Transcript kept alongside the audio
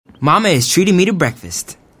Mama is treating me to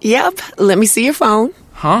breakfast. Yep. Let me see your phone.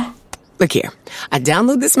 Huh? Look here. I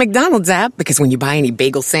download this McDonald's app because when you buy any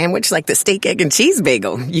bagel sandwich like the steak, egg, and cheese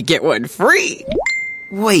bagel, you get one free.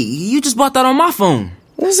 Wait, you just bought that on my phone.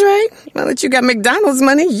 That's right. Now that you got McDonald's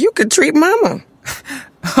money, you could treat Mama.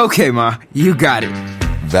 Okay, Ma. You got it.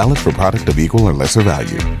 Valid for product of equal or lesser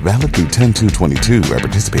value. Valid through 10/2/22 at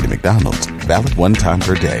participating McDonald's. Valid one time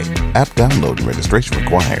per day. App download and registration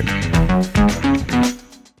required.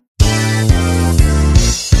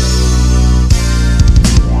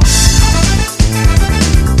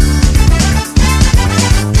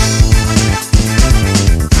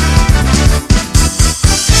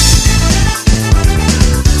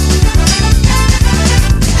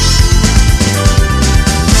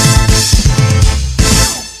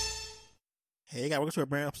 Welcome to a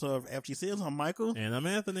brand new episode of FGCs. I'm Michael. And I'm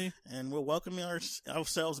Anthony. And we're welcoming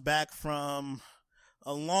ourselves back from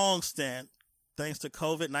a long stint thanks to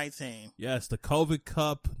COVID-19. Yes, the COVID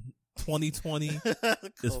Cup 2020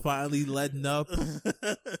 is finally letting up.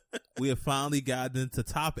 We have finally gotten into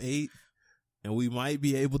top 8, and we might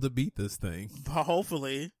be able to beat this thing.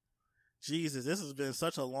 Hopefully. Jesus, this has been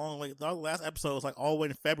such a long way. The last episode was like all the way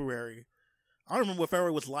in February. I don't remember what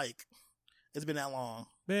February was like. It's been that long.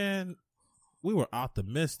 Man, we were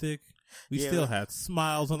optimistic. We still had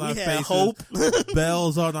smiles on our faces. Hope.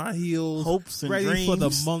 Bells on our heels. Hopes and ready dreams. For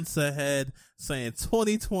the months ahead, saying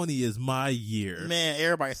 2020 is my year. Man,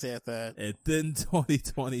 everybody said that. And then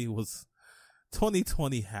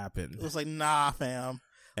 2020 happened. It was like, nah, fam.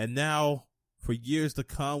 And now, for years to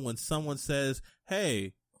come, when someone says,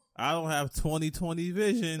 hey, I don't have 2020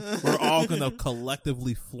 vision, we're all going to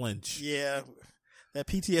collectively flinch. Yeah. That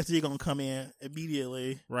PTSD gonna come in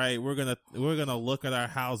immediately. Right. We're gonna look at our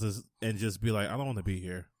houses and just be like, I don't want to be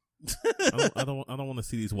here. I don't want to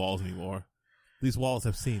see these walls anymore. These walls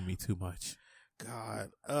have seen me too much.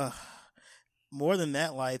 God. More than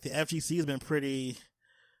that, like the FGC has been pretty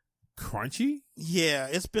crunchy. Yeah,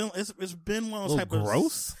 it's been one of those type of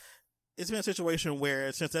gross. It's been a situation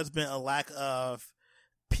where since there's been a lack of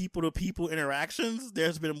people-to-people interactions,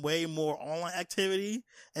 there's been way more online activity,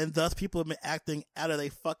 and thus people have been acting out of their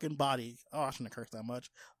fucking body. Oh, I shouldn't have cursed that much.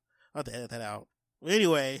 I'll have to edit that out.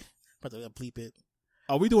 Anyway, I'm about to bleep it.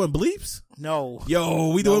 Are we doing bleeps? No.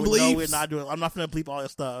 We doing bleeps? No, we're not doing. I'm not going to bleep all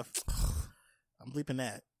this stuff. I'm bleeping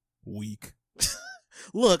that. Weak.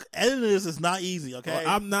 Look, editing this is not easy, okay?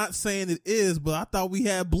 Well, I'm not saying it is, but I thought we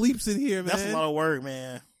had bleeps in here, man. That's a lot of work,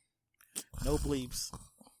 man. No bleeps.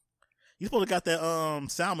 You supposed to got that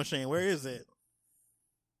sound machine. Where is it?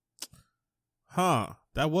 Huh.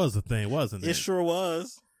 That was the thing, wasn't it? It sure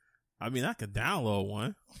was. I mean, I could download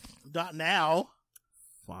one. Not now.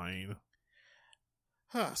 Fine.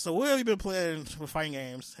 Huh. So what have you been playing for fighting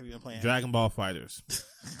games? Have you been playing? Dragon Ball FighterZ.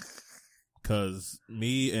 Because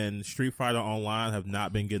me and Street Fighter Online have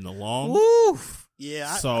not been getting along. Woof.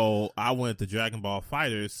 Yeah. So I went to Dragon Ball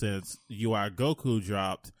FighterZ since UI Goku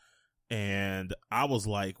dropped. And I was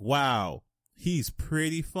like, wow, he's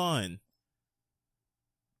pretty fun.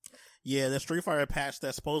 Yeah, the Street Fighter patch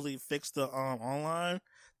that supposedly fixed the online.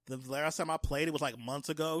 The last time I played it was like months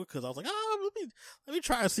ago because I was like, let me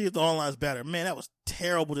try to see if the online's better. Man, that was a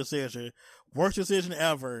terrible decision. Worst decision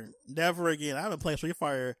ever. Never again. I haven't played Street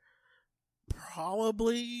Fighter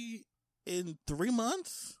probably in 3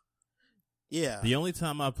 months. Yeah. The only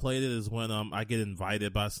time I played it is when I get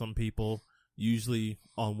invited by some people. Usually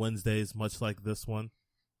on Wednesdays, much like this one,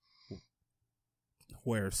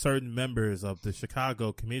 where certain members of the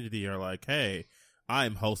Chicago community are like, hey,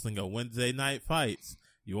 I'm hosting a Wednesday night fights.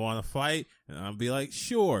 You want to fight? And I'll be like,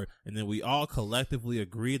 sure. And then we all collectively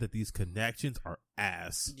agree that these connections are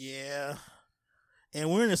ass. Yeah.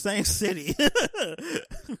 And we're in the same city.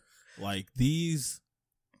 Like, these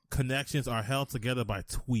connections are held together by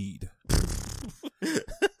Tweed.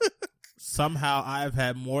 Somehow I've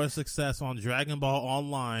had more success on Dragon Ball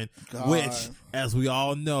Online, God. Which, as we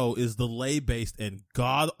all know, is delay-based and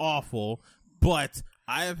god-awful, but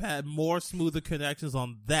I have had more smoother connections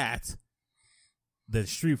on that than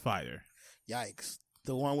Street Fighter. Yikes.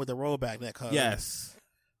 The one with the rollback that cover. Yes.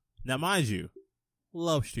 Now, mind you,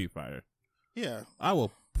 love Street Fighter. Yeah. We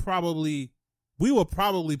will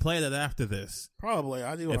probably play that after this. Probably.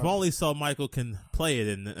 I do. If only so Michael can play it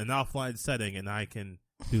in an offline setting and I can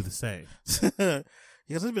do the same. Because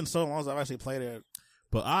it's been so long since I've actually played it.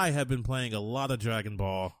 But I have been playing a lot of Dragon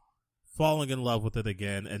Ball, falling in love with it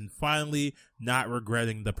again, and finally not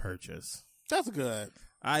regretting the purchase. That's good.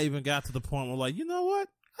 I even got to the point where, like, you know what?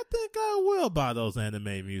 I think I will buy those anime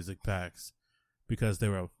music packs because they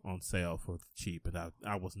were on sale for cheap, and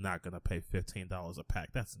I was not going to pay $15 a pack.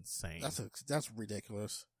 That's insane. That's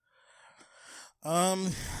ridiculous.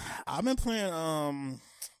 I've been playing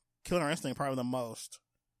Killer Instinct probably the most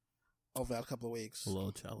over the last couple of weeks. A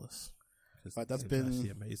little jealous. Like that's It's been actually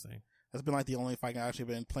amazing. That's been like the only fight I've actually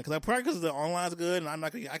been playing. Because the online's good and I'm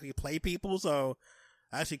not gonna actually play people, so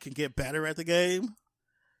I actually can get better at the game.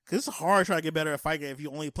 Because it's hard trying to get better at fight game if you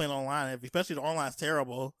only play online, especially the online's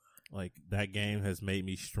terrible. Like, that game has made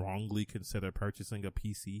me strongly consider purchasing a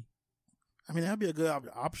PC. I mean, that'd be a good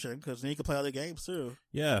option because then you can play other games too.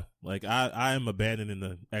 Yeah, like I am abandoning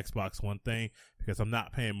the Xbox One thing because I'm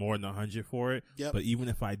not paying more than $100 for it. Yep. But even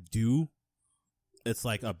if I do, it's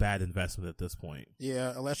like a bad investment at this point.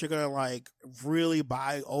 Yeah, unless you're gonna like really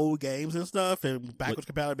buy old games and stuff and backwards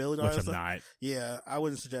compatibility, Which and I'm stuff. not. Yeah, I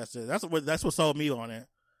wouldn't suggest it. That's what sold me on it.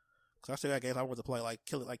 Cause I still got games I want to play like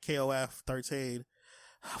KOF 13.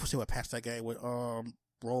 I wish they would patch that game with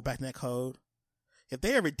roll back net code. If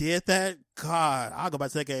they ever did that, God, I'll go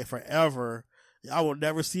back to that game forever. I will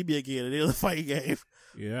never see me again in any fighting game.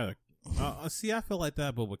 Yeah. See, I feel like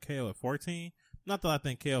that, but with KOF 14, not that I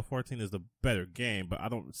think KOF 14 is the better game, but I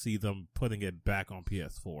don't see them putting it back on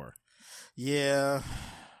PS4. Yeah.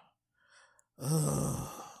 Ugh.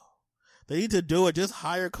 They need to do it. Just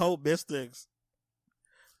hire Code Mystics.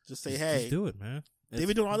 Just say, hey. Just do it, man. They've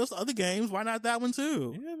been doing all those other games. Why not that one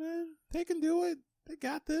too? Yeah, man. They can do it. They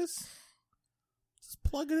got this. Just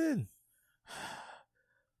plug it in.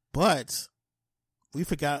 But we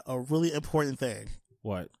forgot a really important thing.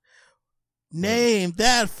 What? Name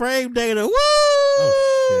that frame data. Woo! Oh,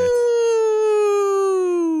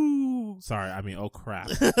 shit. Sorry, I mean, oh, crap.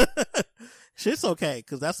 Shit's okay,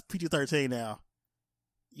 because that's PG-13 now.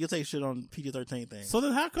 You'll take shit on PG-13 thing. So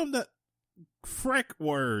then how come that frick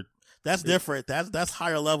word? That's different. That's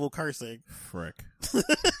higher level cursing. Frick.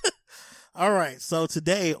 All right. So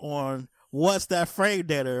today on What's That Frame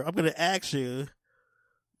Data, I'm going to ask you,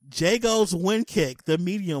 Jago's wind kick, the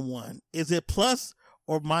medium one, is it plus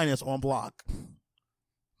or minus on block?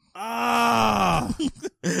 Ah!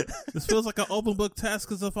 This feels like an open book test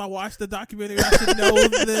because if I watch the documentary, I should know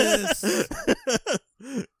this.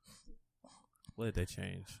 What did they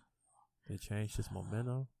change? They changed his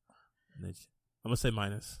momentum. I'm going to say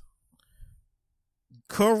minus.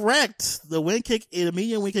 Correct. The wind kick, the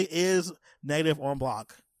medium wind kick is negative on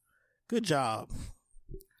block. Good job.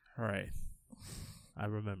 All right. I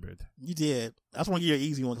remembered. You did. I just want to give you an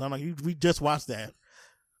easy one because I'm like, we just watched that.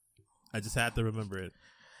 I just had to remember it.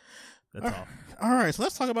 That's all. All right. So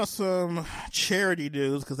let's talk about some charity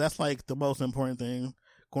news because that's like the most important thing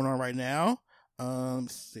going on right now.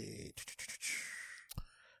 Let's see.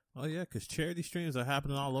 Oh, yeah, because charity streams are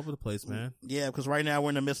happening all over the place, man. Yeah, because right now we're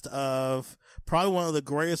in the midst of probably one of the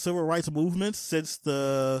greatest civil rights movements since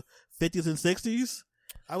the 50s and 60s,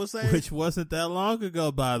 I would say. Which wasn't that long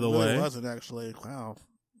ago, by the No, way. it wasn't, actually. Wow.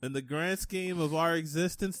 In the grand scheme of our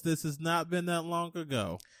existence, this has not been that long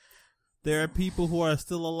ago. There are people who are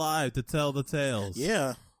still alive to tell the tales.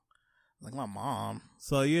 Yeah. Like my mom.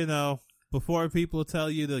 So, before people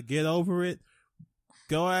tell you to get over it,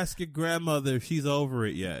 go ask your grandmother if she's over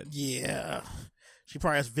it yet. Yeah. She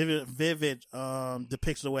probably has vivid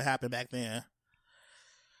depiction of what happened back then.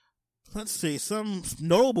 Let's see. Some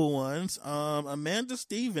notable ones. Amanda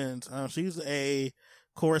Stevens. She's a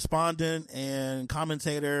correspondent and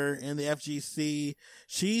commentator in the FGC.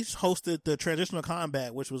 She's hosted the Transitional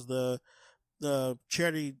Combat, which was the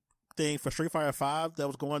charity thing for Street Fighter V that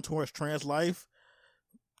was going towards trans life.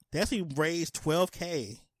 They actually raised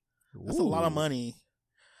 $12,000. That's a lot of money.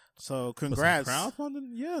 So congrats. Crowdfunding?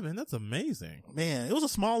 Yeah, man, that's amazing. Man, it was a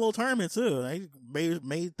small little tournament too. They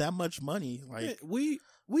made that much money. Like we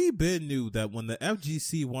been knew that when the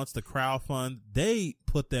FGC wants to crowdfund, they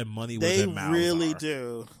put their money where their mouths really are.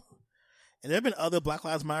 do. And there have been other Black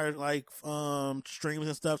Lives Matter streams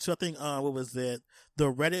and stuff too. I think what was it?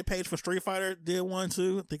 The Reddit page for Street Fighter did one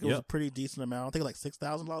too. I think it was a pretty decent amount. I think like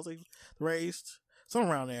 $6,000 they raised,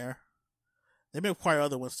 somewhere around there. They've been quite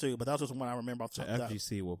other ones too, but that was just one I remember off the top. The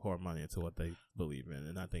FGC will pour money into what they believe in,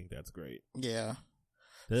 and I think that's great. Yeah.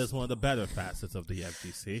 That is one of the better facets of the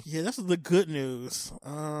FGC. Yeah, that's the good news.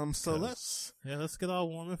 So let's get all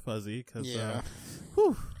warm and fuzzy because the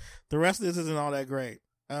rest of this isn't all that great.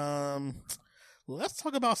 Let's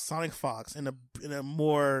talk about Sonic Fox in a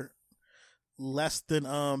more less than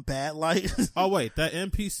bad light. Oh wait, that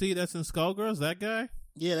NPC that's in Skullgirls, that guy?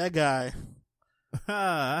 Yeah, that guy.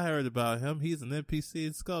 I heard about him. He's an NPC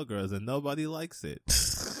in Skullgirls, and nobody likes it.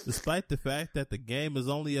 Despite the fact that the game is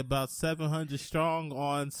only about 700 strong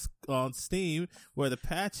on Steam, where the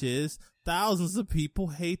patch is, thousands of people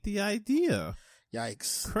hate the idea.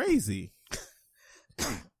 Yikes. Crazy.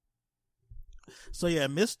 So yeah,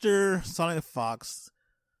 Mr. Sonic Fox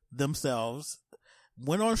themselves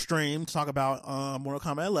went on stream to talk about Mortal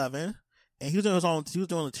Kombat 11, and he was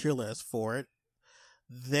doing a tier list for it.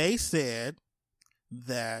 They said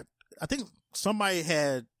that I think somebody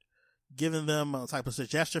had given them a type of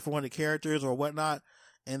suggestion for one of the characters or whatnot,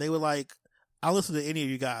 and they were like, I'll listen to any of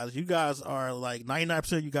you guys. You guys are like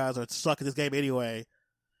 99% of you guys are suck at this game anyway.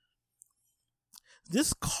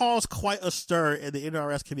 This caused quite a stir in the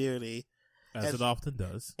NRS community. As it often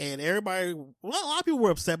does. And everybody, well, a lot of people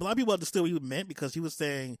were upset, but a lot of people understood what he meant, because he was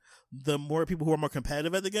saying the more people who are more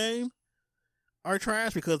competitive at the game are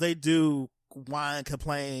trash, because they do whine and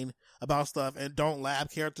complain about stuff and don't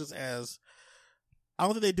lab characters as, I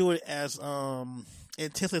don't think they do it as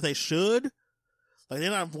intensely as they should. Like, they're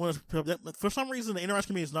not, for some reason, the NRS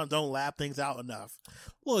community don't lab things out enough.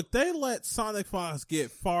 Look, they let Sonic Fox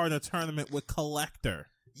get far in a tournament with Collector.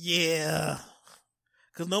 Yeah.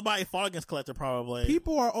 Because nobody fought against Collector, probably.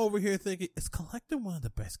 People are over here thinking, is Collector one of the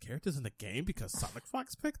best characters in the game because Sonic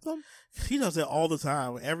Fox picked them? He does it all the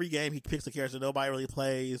time. Every game he picks a character nobody really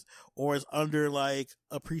plays, or is under, like,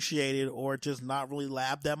 appreciated, or just not really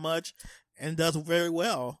labbed that much, and does very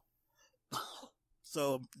well.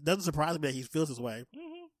 So, it doesn't surprise me that he feels this way.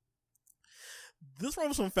 Mm-hmm. This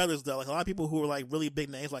ruffles some feathers, though. Like, a lot of people who are, like, really big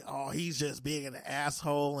names, like, oh, he's just being an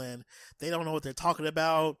asshole, and they don't know what they're talking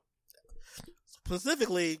about.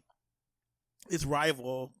 Specifically, its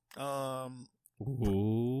rival, Perfect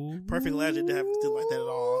Legend, didn't have to do like that at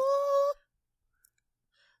all.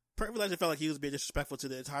 Perfect Legend felt like he was being disrespectful to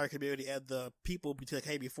the entire community and the people that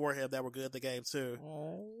came before him that were good at the game too.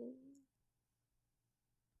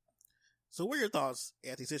 So what are your thoughts,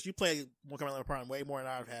 Anthony, since you played Mortal Kombat 11 Prime way more than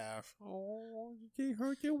I have? Oh, you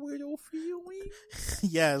hurt your little feelings?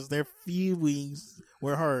 Yes, their feelings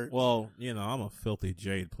were hurt. Well, you know, I'm a filthy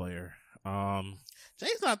Jade player.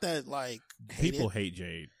 Jade's not that, like, hated. People hate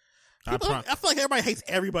Jade. I feel like everybody hates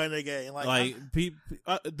everybody in the game.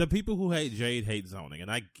 The people who hate Jade hate zoning,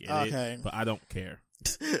 and I get it, but I don't care.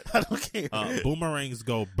 I don't care. Boomerangs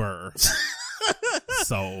go burr.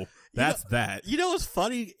 So that's that. You know what's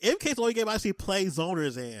funny? MK's the only game I actually play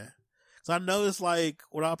zoners in. So I noticed, like,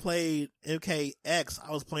 when I played MKX,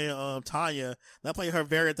 I was playing Tanya, and I played her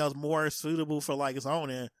variant that was more suitable for, like,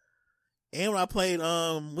 zoning. And when I played,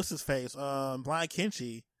 what's his face? Blind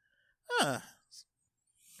Kenshi.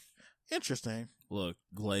 Interesting. Look,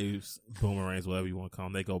 Glaives, Boomerangs, whatever you want to call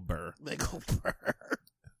them, they go burr. They go burr.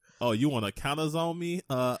 Oh, you want to counter zone me?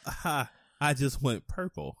 I just went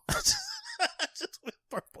purple. I just went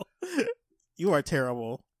purple. You are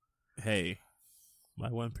terrible. Hey, my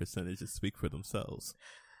 1% just speak for themselves.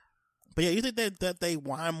 But yeah, you think that they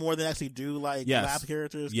whine more than actually do, like, lab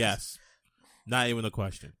characters? Yes. Not even a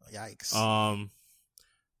question. Yikes.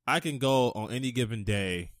 I can go on any given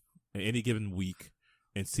day, any given week,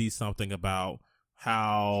 and see something about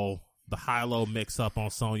how the high-low mix-up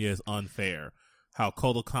on Sonya is unfair. How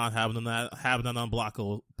Kotal Khan having an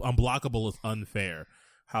unblockable is unfair.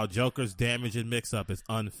 How Joker's damage and mix-up is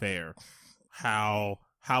unfair. How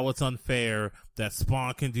it's unfair that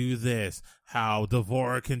Spawn can do this. How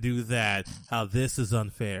D'Vorah can do that. How this is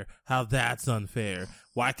unfair. How that's unfair.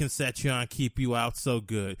 Why can Setyon keep you out so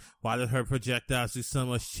good? Why did her projectiles do so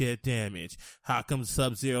much shit damage? How come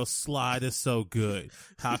Sub-Zero slide is so good?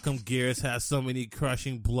 How come Gears has so many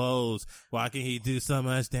crushing blows? Why can he do so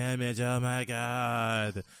much damage? Oh my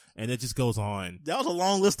god. And it just goes on. That was a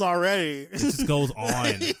long list already. It just goes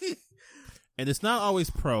on. And it's not always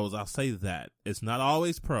pros, I'll say that. It's not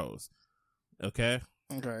always pros. Okay?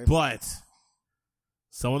 Okay. But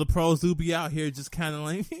some of the pros do be out here just kind of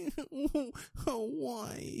like, oh,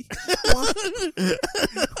 why?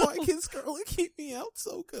 Why can Scarlet keep me out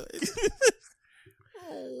so good?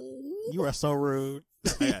 Oh. You are so rude.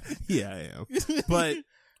 Yeah, I am. But,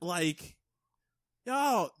 like,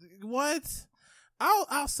 yo, what?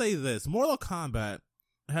 I'll say this. Mortal Kombat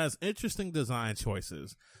has interesting design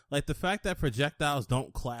choices. Like, the fact that projectiles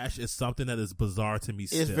don't clash is something that is bizarre to me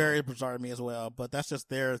still. It's very bizarre to me as well, but that's just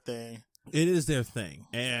their thing. It is their thing.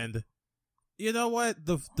 And you know what?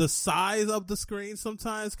 The size of the screen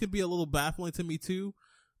sometimes can be a little baffling to me too.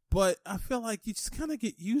 But I feel like you just kind of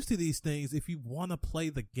get used to these things if you want to play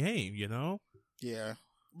the game, you know? Yeah.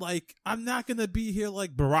 Like, I'm not going to be here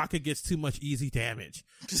like Baraka gets too much easy damage.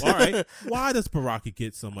 All right. Why does Baraka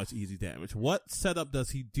get so much easy damage? What setup does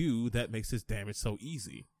he do that makes his damage so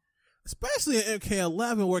easy? Especially in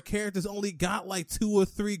MK11 where characters only got like 2 or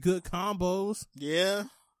 3 good combos. Yeah.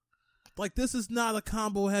 Like, this is not a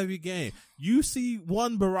combo heavy game. You see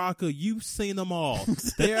one Baraka, you've seen them all.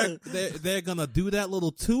 They're gonna do that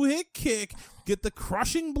little 2-hit kick, get the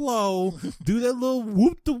crushing blow, do that little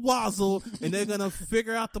whoop the wazzle, and they're gonna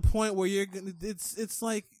figure out the point where you're gonna. It's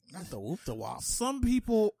like Not the whoop the wop. Some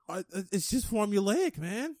people, it's just formulaic,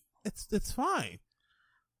 man. It's fine.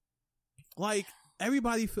 Like,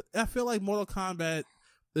 everybody, I feel like Mortal Kombat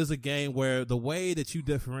is a game where the way that you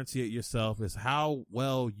differentiate yourself is how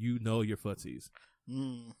well you know your footsies.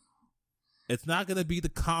 It's not going to be the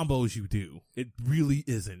combos you do. It really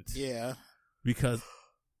isn't. Yeah. Because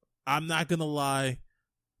I'm not going to lie,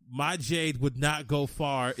 my Jade would not go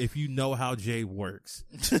far if you know how Jade works.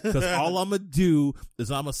 Because all I'm going to do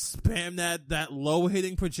is I'm going to spam that low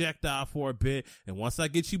hitting projectile for a bit. And once I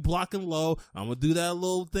get you blocking low, I'm going to do that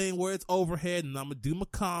little thing where it's overhead and I'm going to do my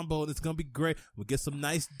combo and it's going to be great. We'll get some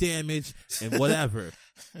nice damage and whatever.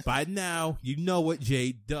 By now, you know what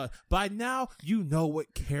Jade does. By now, you know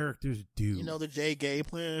what characters do. You know the Jade game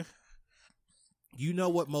plan? You know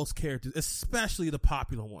what most characters, especially the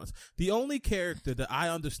popular ones. The only character that I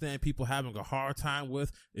understand people having a hard time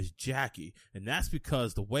with is Jackie. And that's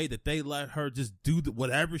because the way that they let her just do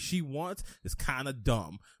whatever she wants is kind of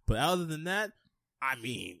dumb. But other than that, I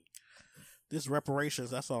mean, this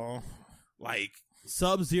reparations, that's all. Like,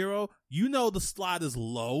 Sub-Zero, you know the slot is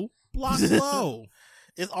low. Block low.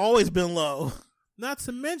 It's always been low. Not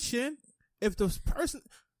to mention, if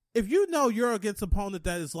you know you're against an opponent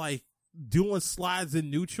that is like, doing slides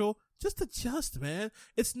in neutral, just adjust, man.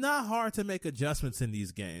 It's not hard to make adjustments in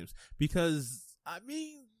these games because, I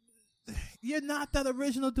mean, you're not that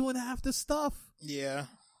original doing half the stuff. Yeah.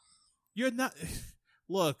 You're not,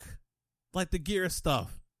 look, like the Gears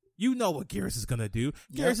stuff. You know what Gears is going to do.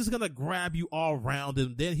 Gears is going to grab you all around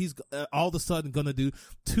and then he's all of a sudden going to do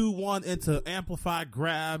 2-1 into amplify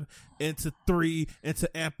grab, into 3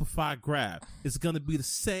 into amplify grab. It's going to be the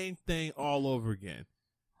same thing all over again.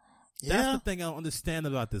 That's the thing I don't understand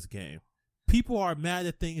about this game. People are mad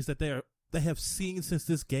at things that they have seen since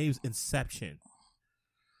this game's inception.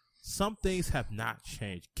 Some things have not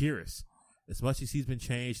changed. Geras, as much as he's been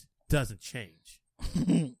changed, doesn't change.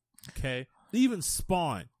 Okay? Even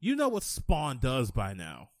Spawn. You know what Spawn does by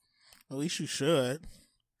now. At least you should.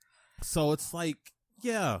 So it's like,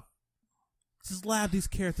 yeah, just lab these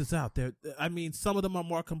characters out there. I mean, some of them are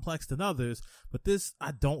more complex than others, but this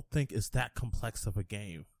I don't think is that complex of a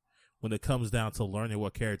game when it comes down to learning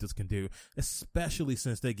what characters can do, especially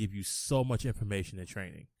since they give you so much information in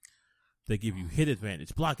training. They give you hit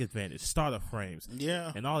advantage, block advantage, starter frames,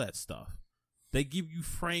 and all that stuff. They give you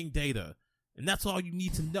frame data, and that's all you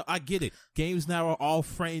need to know. I get it. Games now are all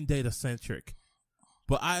frame data centric,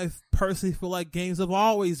 but I personally feel like games have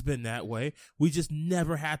always been that way. We just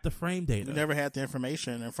never had the frame data. We never had the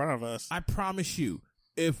information in front of us. I promise you,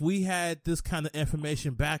 if we had this kind of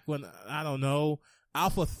information back when, I don't know,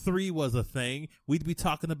 Alpha 3 was a thing, we'd be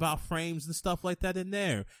talking about frames and stuff like that in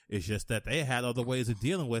there. It's just that they had other ways of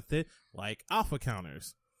dealing with it, like alpha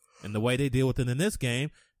counters. And the way they deal with it in this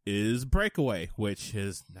game is breakaway, which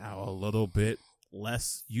is now a little bit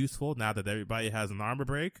less useful now that everybody has an armor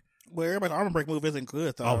break. Well, everybody's armor break move isn't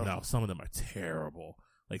good, though. Oh, no. Some of them are terrible.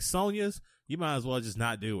 Like Sonya's, you might as well just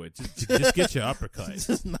not do it. Just get your uppercut.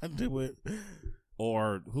 Just not do it.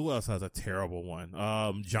 Or who else has a terrible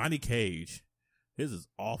one? Johnny Cage. His is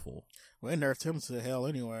awful. Well, they nerfed him to hell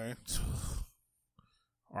anyway.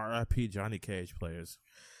 R.I.P. Johnny Cage players.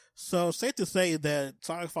 So, safe to say that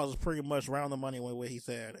Sonic Fox was pretty much round the money with what he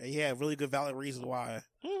said. And he had really good valid reasons why.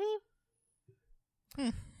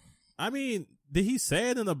 I mean, did he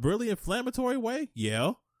say it in a really inflammatory way?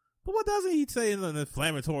 Yeah. But what doesn't he say in an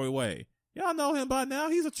inflammatory way? Y'all know him by now.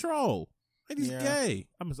 He's a troll. And he's gay.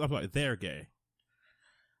 I'm sorry, they're gay.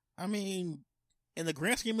 I mean, in the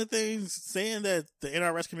grand scheme of things, saying that the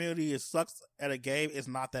NRS community sucks at a game is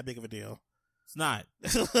not that big of a deal. It's not.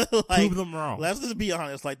 Like, prove them wrong. Let's just be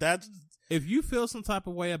honest. Like that. If you feel some type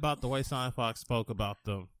of way about the way Sonic Fox spoke about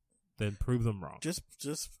them, then prove them wrong. Just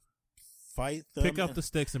fight them. Pick up the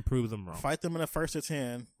sticks and prove them wrong. Fight them in the first of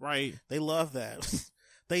 10. Right. They love that.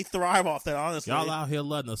 They thrive off that, honestly. Y'all out here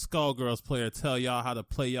letting a Skullgirls player tell y'all how to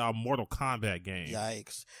play y'all Mortal Kombat game.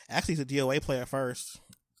 Yikes. Actually, he's a DOA player first.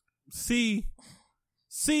 See?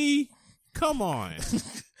 Come on.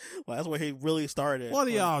 Well, that's where he really started. What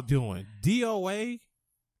are y'all doing? DOA?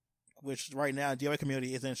 Which right now, DOA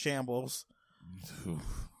community is in shambles.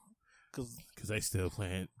 Because they still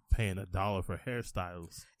paying $1 for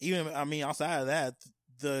hairstyles. Even, I mean, outside of that,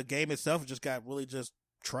 the game itself just got really just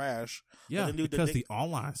trash. Yeah, because the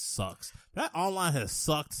online sucks. That online has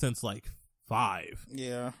sucked since like 5.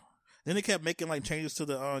 Yeah. Then they kept making like changes to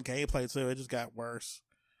the gameplay too. It just got worse.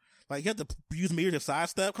 Like, you have to use meter to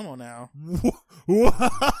sidestep? Come on now.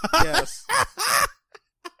 Yes.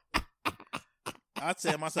 I'd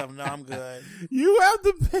say to myself, no, I'm good. You have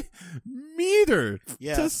to pay meter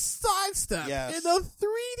to sidestep in a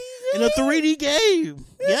 3D in a 3D game.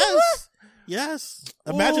 Yes. Yes.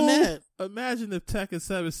 Imagine that. Imagine if Tekken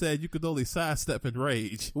 7 said you could only sidestep and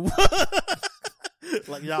rage.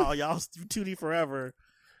 Like, y'all 2D forever.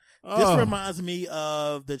 This reminds me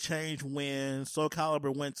of the change when Soul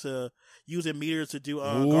Calibur went to using meters to do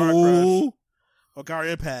Guard Crush or Guard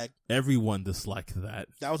Impact. Everyone disliked that.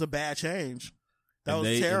 That was a bad change. That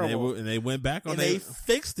was terrible. And they went back on it. They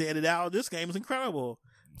fixed it, and now this game is incredible.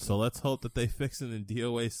 So let's hope that they fix it in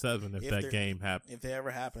DOA 7 if that game happens. If it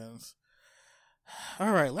ever happens.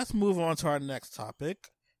 All right, let's move on to our next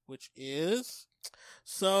topic, which is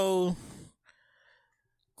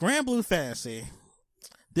Grand Blue Fantasy.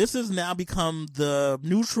 This has now become the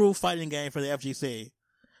neutral fighting game for the FGC.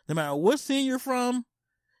 No matter what scene you're from,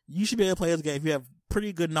 you should be able to play this game if you have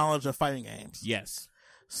pretty good knowledge of fighting games. Yes.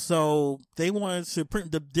 So they wanted to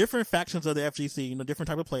print the different factions of the FGC, different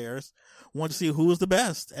type of players, wanted to see who was the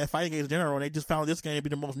best at fighting games in general, and they just found this game to be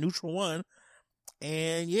the most neutral one.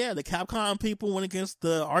 And yeah, the Capcom people went against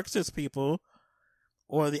the ArcSys people,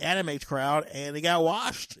 or the anime crowd, and they got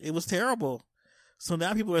washed. It was terrible. So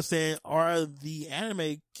now people are saying, are the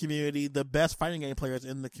anime community the best fighting game players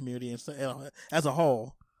in the community as a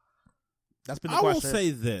whole? That's been the question. I will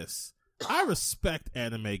say this. I respect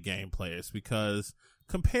anime game players because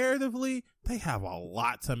comparatively, they have a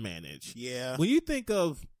lot to manage. Yeah. When you think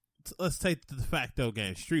of, let's take the de facto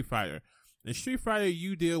game, Street Fighter. In Street Fighter,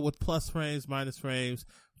 you deal with plus frames, minus frames,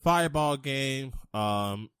 fireball game,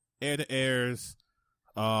 air-to-airs,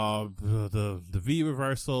 the V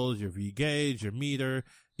reversals, your V gauge, your meter,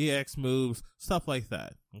 EX moves, stuff like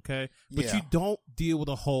that. Okay, but you don't deal with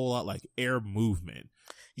a whole lot like air movement.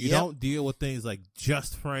 You don't deal with things like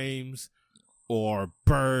just frames or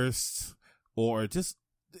bursts or just.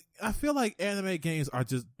 I feel like anime games are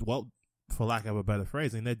just, well, for lack of a better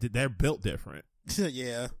phrasing, they're built different.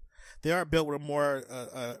 Yeah, they are built with a more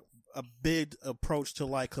a big approach to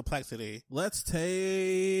like complexity. Let's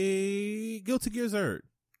take Guilty Gear Xrd.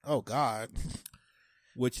 Oh God,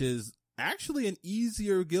 which is actually an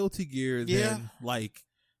easier Guilty Gear than like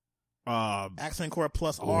Accent Core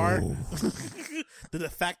Plus R, the de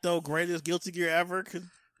facto greatest Guilty Gear ever.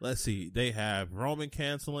 Let's see, they have roaming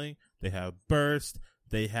canceling, they have burst,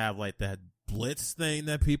 they have like that blitz thing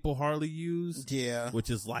that people hardly use. Yeah, which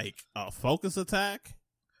is like a focus attack,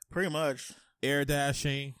 pretty much. Air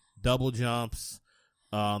dashing, double jumps,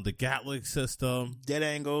 the Gatling system, dead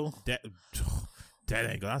angle, dead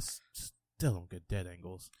angle. I still don't get dead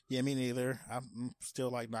angles. Yeah, me neither. I'm still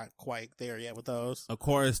like not quite there yet with those. Of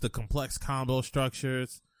course, the complex combo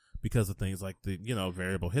structures because of things like the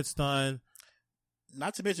variable hit stun.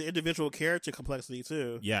 Not to mention individual character complexity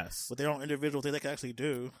too. Yes, with their own individual thing they can actually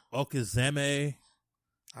do. Okizeme.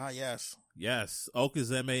 Ah, yes. Yes,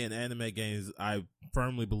 Okizeme in anime games, I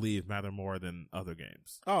firmly believe, matter more than other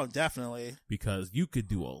games. Oh, definitely. Because you could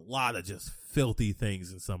do a lot of just filthy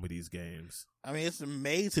things in some of these games. I mean, it's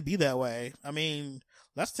made to be that way. I mean,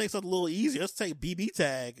 let's take something a little easier. Let's take BB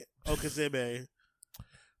Tag, Okizeme.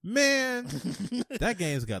 Man, that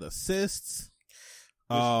game's got assists,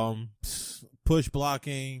 push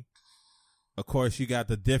blocking. Of course, you got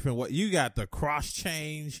you got the cross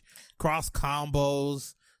change, cross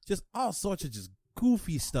combos, just all sorts of just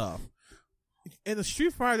goofy stuff. In a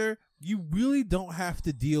Street Fighter, you really don't have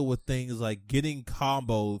to deal with things like getting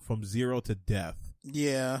comboed from 0 to death.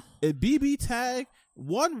 Yeah. In BB Tag,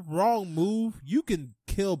 one wrong move, you can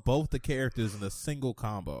kill both the characters in a single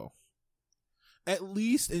combo. At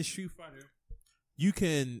least in Street Fighter, you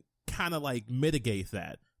can kind of like mitigate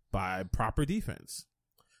that by proper defense.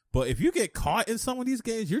 But if you get caught in some of these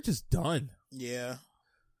games, you're just done. Yeah.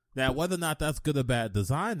 Now, whether or not that's good or bad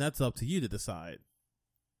design, that's up to you to decide.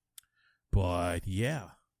 But yeah,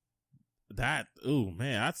 I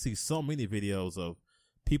see so many videos of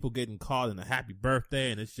people getting caught in a happy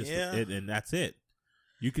birthday, and it's just, and that's it.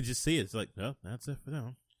 You can just see it. It's like, no, that's it for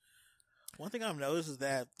them. One thing I've noticed is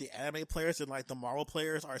that the anime players and like the Marvel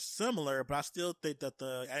players are similar, but I still think that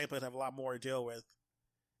the anime players have a lot more to deal with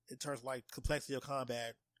in terms of like complexity of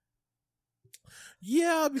combat.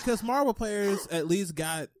 Yeah, because Marvel players at least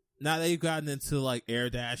they've gotten into like air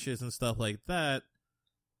dashes and stuff like that.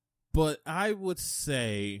 But I would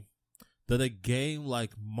say that a game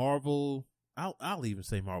like Marvel, I'll even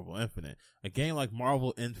say Marvel Infinite, a game like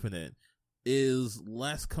Marvel Infinite is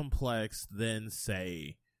less complex than,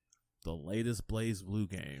 say, the latest BlazBlue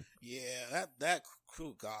game. Yeah,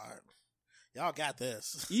 oh God. Y'all got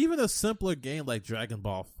this. Even a simpler game like Dragon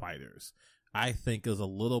Ball FighterZ, I think is a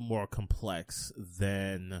little more complex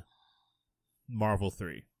than Marvel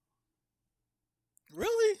 3.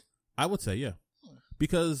 Really? I would say, yeah.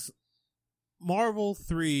 Because Marvel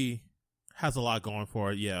 3 has a lot going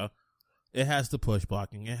for it, yeah. It has the push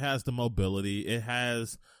blocking. It has the mobility. It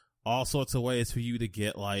has all sorts of ways for you to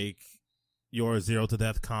get like your 0 to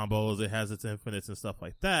death combos. It has its infinites and stuff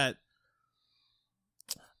like that.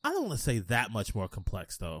 I don't want to say that much more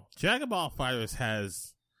complex though. Dragon Ball FighterZ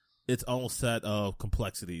has its own set of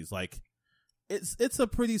complexities. Like it's a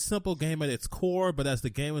pretty simple game at its core, but as the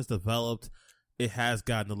game is developed, it has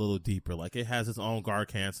gotten a little deeper. Like it has its own guard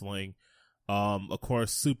canceling. Of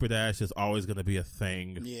course, Super Dash is always going to be a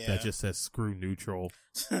thing that just says screw neutral.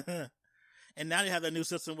 And now they have that new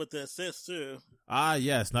system with the assists too. Ah,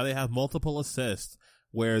 yes. Now they have multiple assists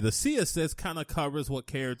where the C assist kind of covers what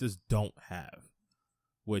characters don't have,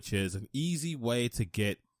 which is an easy way to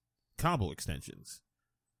get combo extensions.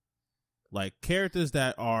 Like characters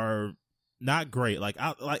that are not great, like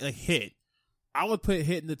Hit. I would put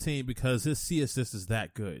Hit in the team because his C assist is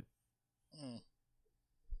that good.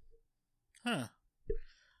 Huh.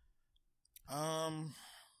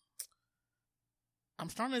 I'm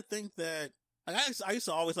starting to think that like I used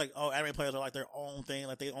to always like, oh, anime players are like their own thing,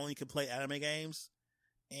 like they only can play anime games,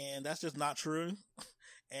 and that's just not true.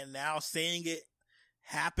 And now seeing it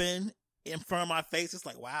happen in front of my face, it's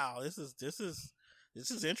like, wow, this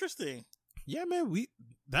is interesting. Yeah, man,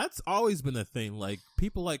 that's always been a thing. Like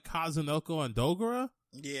people like Kazunoko and Dogura,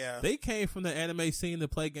 yeah, they came from the anime scene to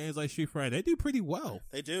play games like Street Fighter. They do pretty well.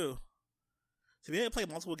 They do. To be able to play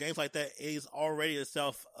multiple games like that is already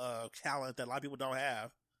itself a talent that a lot of people don't have.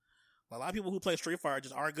 A lot of people who play Street Fighter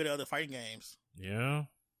just aren't good at other fighting games. Yeah.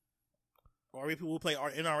 Or people who play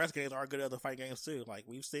NRS games aren't good at other fighting games too. Like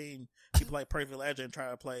we've seen people like Perfect Legend try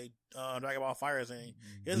to play Dragon Ball FighterZ and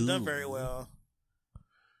he hasn't done very well.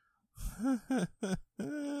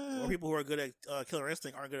 Or people who are good at Killer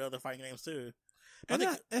Instinct aren't good at other fighting games too. And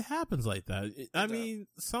it happens like that. I mean,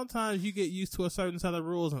 sometimes you get used to a certain set of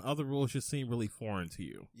rules and other rules just seem really foreign to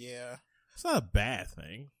you. Yeah. It's not a bad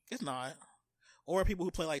thing. It's not. Or people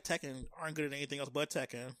who play like Tekken aren't good at anything else but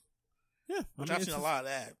Tekken. Yeah. I've seen a lot of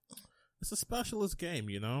that. It's a specialist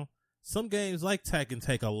game, you know? Some games like Tekken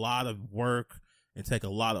take a lot of work and take a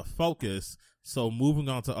lot of focus, so moving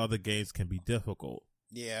on to other games can be difficult.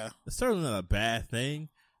 Yeah. It's certainly not a bad thing,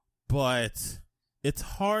 but it's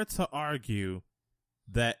hard to argue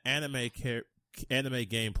that anime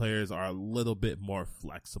game players are a little bit more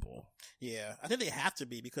flexible. Yeah, I think they have to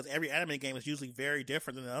be because every anime game is usually very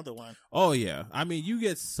different than the other one. Oh yeah, I mean you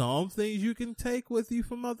get some things you can take with you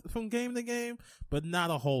from game to game, but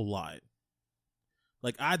not a whole lot.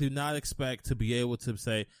 Like I do not expect to be able to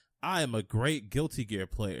say I am a great Guilty Gear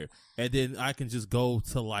player, and then I can just go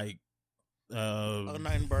to like Under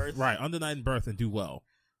Night and Birth, right? Under Night and Birth and do well.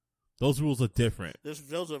 Those rules are different.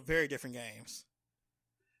 Those are very different games.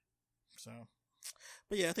 So,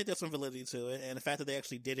 but yeah, I think there's some validity to it, and the fact that they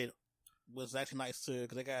actually did it was actually nice too,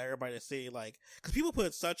 because they got everybody to see, like, because people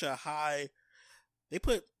put they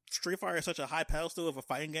put Street Fighter at such a high pedestal of a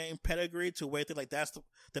fighting game pedigree to where they like that's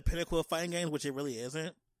the pinnacle of fighting games, which it really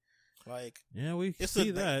isn't. Like, yeah, we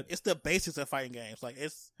see that it's the basics of fighting games. Like,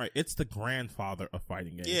 it's right, it's the grandfather of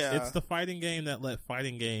fighting games. Yeah, it's the fighting game that let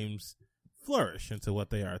fighting games flourish into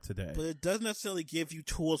what they are today. But it doesn't necessarily give you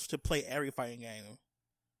tools to play every fighting game.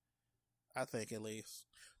 I think, at least.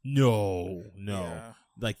 No. Yeah.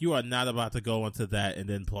 Like, you are not about to go into that and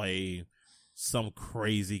then play some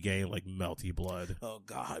crazy game like Melty Blood. Oh,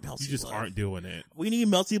 God, Melty Blood. You just aren't doing it. We need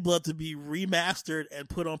Melty Blood to be remastered and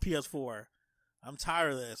put on PS4. I'm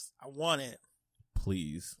tired of this. I want it.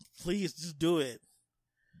 Please. Please, just do it.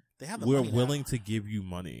 They have the We're money willing now. to give you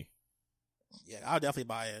money. Yeah, I'll definitely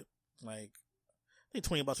buy it. Like, I think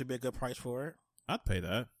 $20 would be a good price for it. I'd pay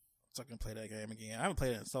that. So I can play that game again. I haven't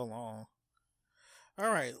played it in so long. All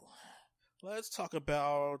right, let's talk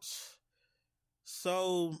about.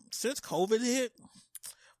 So since COVID hit,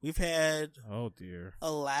 we've had oh dear a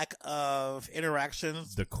lack of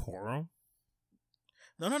interactions. Decorum?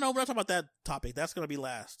 No, we're not talking about that topic. That's going to be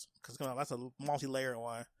last because that's a multi-layered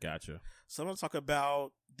one. Gotcha. So I'm going to talk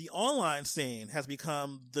about the online scene has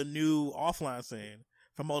become the new offline scene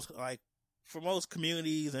for most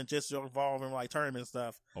communities and just involving like tournament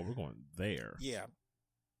stuff. Oh, we're going there. Yeah.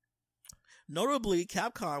 Notably,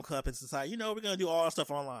 Capcom Cup has decided, we're going to do all our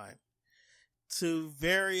stuff online to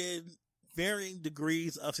varying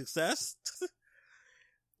degrees of success,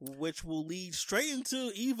 which will lead straight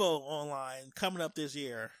into EVO Online coming up this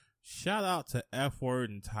year. Shout out to F-Word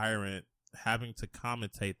and Tyrant having to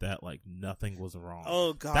commentate that like nothing was wrong.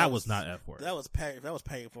 Oh, God. That was not F-Word. That was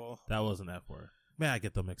painful. That wasn't F-Word. Man, I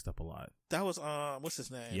get them mixed up a lot. That was, what's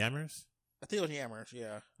his name? Yammers? I think it was Yammers,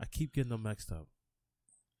 yeah. I keep getting them mixed up.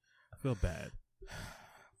 I feel bad.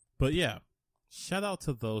 But yeah, Shout out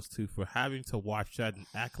to those two for having to watch that and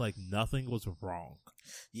act like nothing was wrong.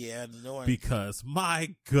 Yeah, Because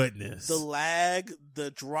my goodness, the lag,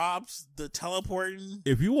 the drops, the teleporting.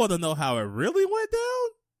 If you want to know how it really went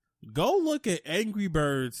down, go look at Angry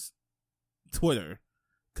Bird's Twitter,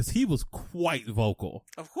 because he was quite vocal.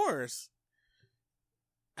 Of course.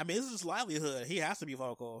 I mean, this is his livelihood. He has to be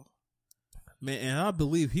vocal. Man, and I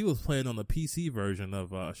believe he was playing on the PC version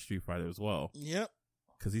of Street Fighter as well. Yep.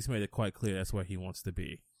 Because he's made it quite clear that's where he wants to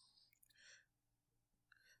be.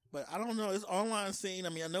 But I don't know, this online scene, I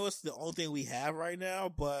mean, I know it's the only thing we have right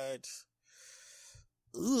now, but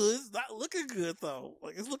it's not looking good, though.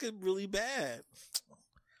 Like, it's looking really bad.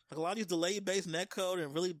 Like, a lot of these delay-based netcode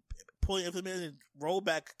and really poorly implemented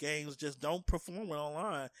rollback games just don't perform well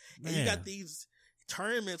online. And you got these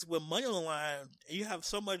tournaments with money on the line, and you have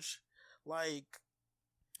so much, like...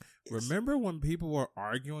 Remember when people were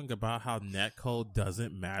arguing about how netcode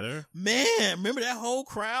doesn't matter? Man, remember that whole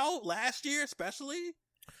crowd last year, especially?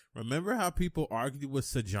 Remember how people argued with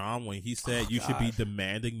Sajam when he said you should be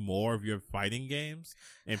demanding more of your fighting games?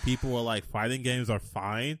 And people were like, fighting games are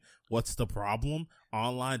fine. What's the problem?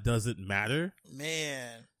 Online doesn't matter.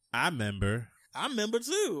 Man. I remember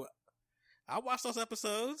too. I watched those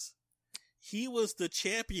episodes. He was the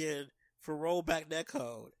champion for rollback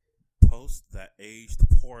netcode. Post that aged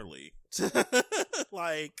poorly.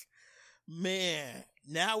 Like, man,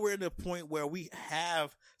 now we're at the point where we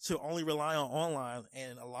have to only rely on online,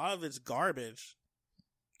 and a lot of it's garbage.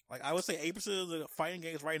 Like, I would say 8% of the fighting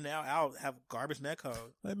games right now out have garbage netcode.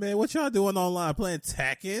 Like, man, what y'all doing online? Playing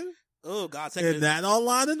Tekken? Oh, God. Tekken in that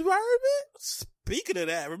online environment? Speaking of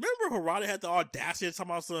that, remember Harada had the audacity to talk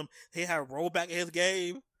about he had rollback in his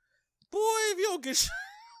game? Boy, if you don't get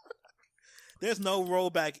there's no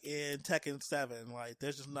rollback in Tekken 7. Like,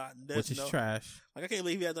 there's just not. Which is trash. Like, I can't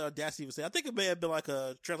believe he had the audacity to say. I think it may have been like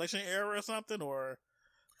a translation error or something, or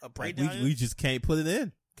a breakdown. Like we just can't put it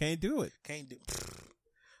in. Can't do it. Can't do.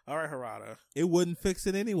 All right, Harada. It wouldn't fix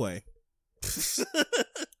it anyway.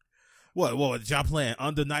 What? Y'all playing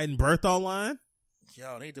Under Night and Birth online?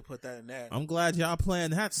 Yo, need to put that in there. I'm glad y'all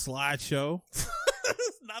playing that slideshow.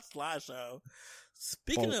 It's not slideshow.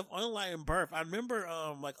 Speaking of Under Night and Birth, I remember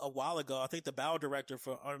like a while ago, I think the battle director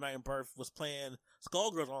for Under Night and Birth was playing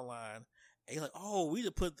Skullgirls online. And he's like, "Oh, we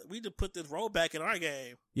need to put this rollback in our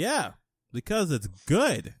game." Yeah, because it's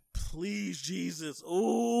good. Please, Jesus.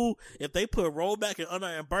 Ooh, if they put rollback in Under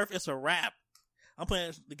Night and Birth, it's a wrap. I'm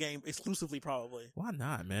playing the game exclusively, probably. Why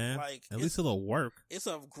not, man? Like, at least it'll work. It's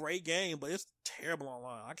a great game, but it's terrible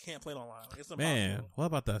online. I can't play it online. It's impossible. Man, what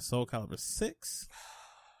about that Soul Calibur 6?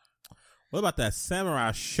 What about that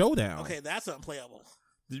Samurai Showdown? Okay, that's unplayable.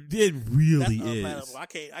 It really that's is. Unplayable.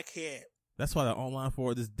 I can't. That's why the online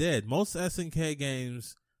for it is dead. Most SNK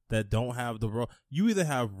games that don't have the you either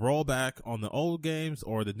have rollback on the old games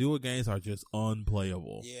or the newer games are just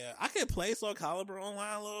unplayable. Yeah, I can play Soul Calibur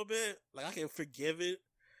online a little bit. Like, I can forgive it,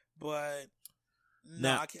 but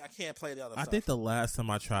no, I can't play the other stuff. I think the last time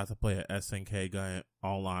I tried to play an SNK game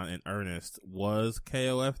online in earnest was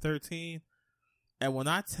KOF 13. And when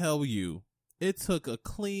I tell you, it took a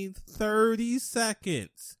clean 30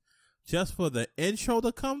 seconds just for the intro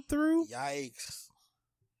to come through. Yikes.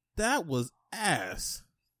 That was ass.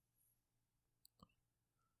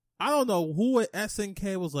 I don't know who at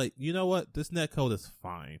SNK was like, you know what? This netcode is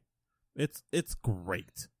fine. It's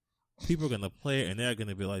great. People are going to play it and they're going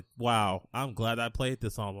to be like, wow, I'm glad I played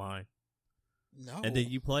this online. No. And then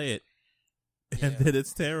you play it. Yeah. And then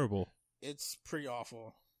it's terrible. It's pretty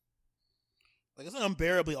awful. Like, it's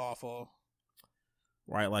unbearably awful.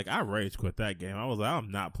 Right, like, I rage quit that game. I was like, I'm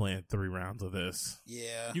not playing 3 rounds of this.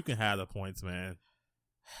 Yeah. You can have the points, man.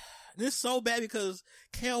 This is so bad because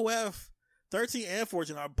KOF 13 and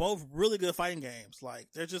 14 are both really good fighting games. Like,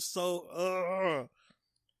 they're just so,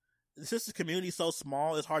 it's just the community so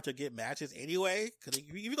small, it's hard to get matches anyway. Because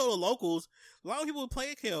if you go to locals, a lot of people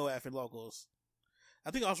play KOF in locals. I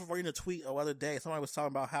think I was reading a tweet the other day. Somebody was talking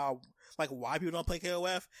about how, like, why people don't play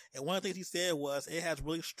KOF. And one of the things he said was it has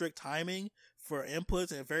really strict timing for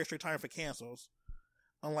inputs and very strict timing for cancels.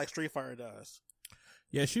 Unlike Street Fighter does.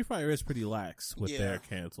 Yeah, Street Fighter is pretty lax with their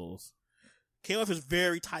cancels. KOF is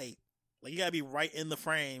very tight. Like, you gotta be right in the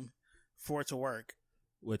frame for it to work.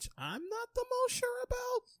 Which I'm not the most sure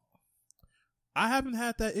about. I haven't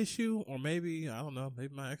had that issue, or maybe, I don't know,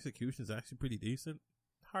 maybe my execution is actually pretty decent.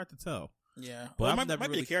 Hard to tell. Yeah, but well, it might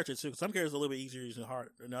be the character too. Some characters are a little bit easier than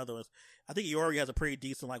hard than others. I think Iori has a pretty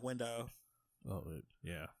decent like window. Oh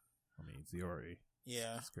yeah, I mean Iori.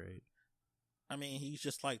 Yeah, that's great. I mean, he's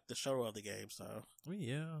just like the Shoto of the game. So I mean,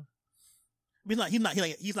 yeah. I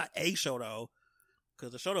mean, he's not a Shoto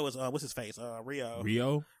because the Shoto is what's his face?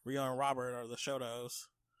 Rio and Robert are the Shotos.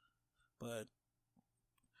 But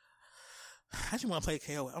I just want to play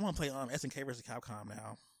KO. I want to play SNK versus Capcom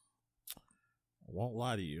now. I won't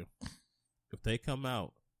lie to you. If they come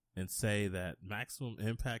out and say that Maximum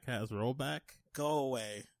Impact has rollback, go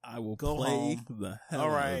away. I will go play home. the hell All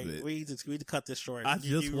right, out of it. we need to cut this short. I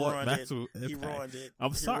just want Maximum Impact. You ruined it. I'm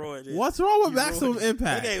You sorry. ruined it. What's wrong with You Maximum ruined it.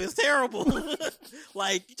 Impact? That game is terrible.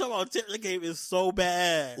 Like, you talking about the game is so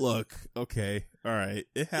bad. Look, okay, all right.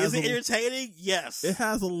 It has Is it entertaining? Yes. It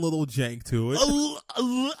has a little jank to it. A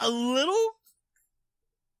little?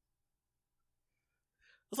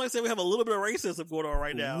 It's like I said, we have a little bit of racism going on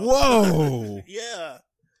right now. Whoa. Yeah.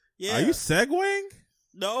 Are you segueing?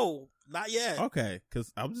 No, not yet. Okay,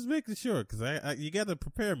 because I'm just making sure, because I you got to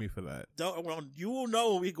prepare me for that. You will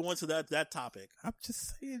know when we go into that topic. I'm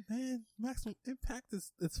just saying, man, Maximum Impact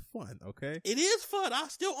it's fun, okay? It is fun. I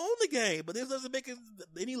still own the game, but this doesn't make it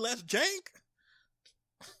any less jank.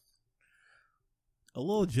 A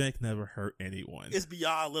little jank never hurt anyone. It's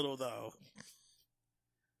beyond little, though.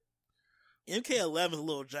 MK11 is a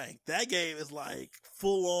little jank. That game is like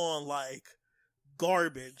full on like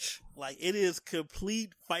garbage. Like, it is complete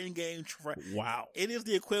fighting game. Wow. It is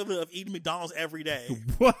the equivalent of eating McDonald's every day.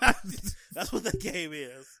 What? That's what the game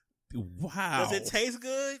is. Wow. Does it taste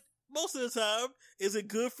good? Most of the time. Is it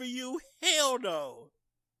good for you? Hell no.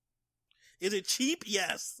 Is it cheap?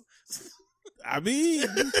 Yes. I mean,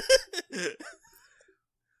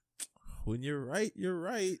 when you're right, you're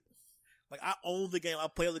right. Like, I own the game. I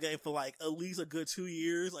played the game for like at least a good 2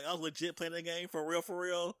 years. Like, I was legit playing the game for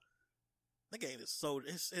real. That game is so,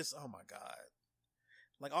 it's oh my God.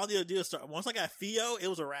 Like, all the other deals start, once I got Theo, it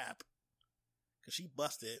was a wrap. Cause she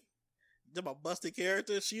busted. You talking about busted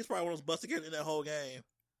characters? She's probably one of those busted characters in that whole game.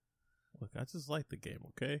 Look, I just like the game,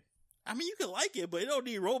 okay? I mean, you can like it, but it don't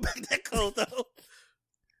need rollback that code though.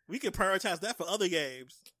 We can prioritize that for other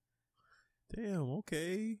games. Damn,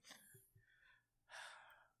 okay.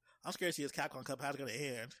 I'm scared to see this Capcom Cup. How's it going to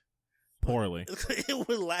end? Poorly. It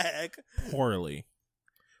would lag. Poorly.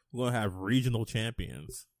 We're going to have regional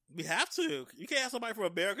champions. We have to. You can't have somebody from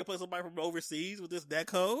America play somebody from overseas with this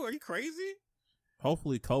deco. Are you crazy?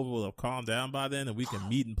 Hopefully COVID will have calmed down by then and we can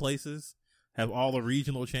meet in places. Have all the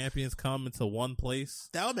regional champions come into one place.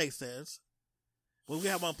 That would make sense. Well, we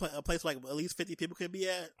have a place like at least 50 people can be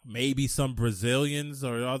at. Maybe some Brazilians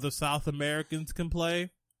or other South Americans can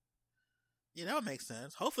play. Yeah, that would make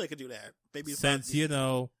sense. Hopefully they could do that. Maybe since, you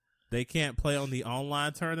know, they can't play on the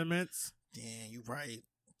online tournaments. Damn, you right.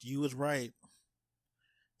 You was right.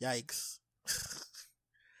 Yikes.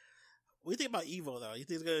 What do you think about EVO, though? You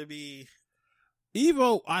think it's going to be...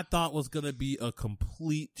 EVO, I thought was going to be a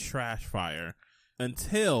complete trash fire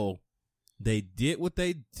until they did what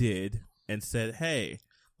they did and said, hey,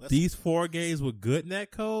 these 4 games with good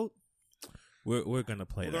netcode, we're going to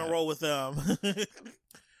play that. We're going to roll with them.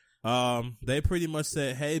 They pretty much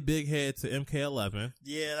said, hey, big head to MK11.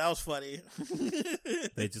 Yeah, that was funny.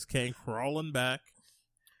 They just came crawling back.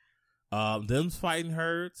 Them's fighting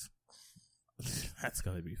herds. That's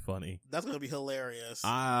going to be funny. That's going to be hilarious.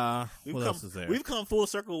 What else is there? We've come full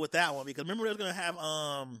circle with that one because remember they was going to have,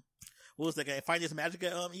 what was that game? Fight This Magic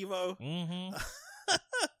at EVO? Mm-hmm.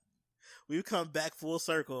 We've come back full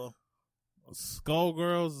circle.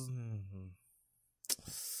 Skullgirls.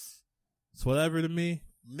 It's whatever to me.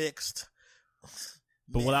 Mixed.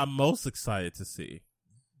 But what I'm most excited to see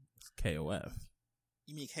is KOF.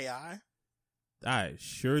 You mean KI? I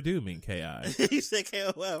sure do mean KI. You said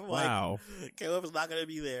KOF. Wow. Like, KOF is not going to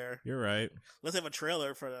be there. You're right. Let's have a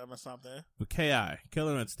trailer for them or something. But KI,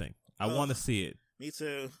 Killer Instinct. I want to see it. Me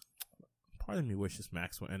too. Part of me wishes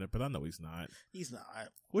Max would end it, but I know he's not. He's not.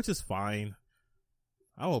 Which is fine.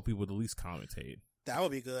 I hope he would at least commentate. That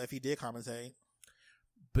would be good if he did commentate.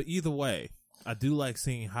 But either way, I do like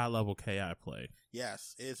seeing high-level KI play.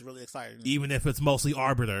 Yes, it's really exciting. Even if it's mostly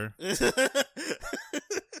Arbiter.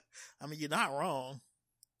 I mean, you're not wrong.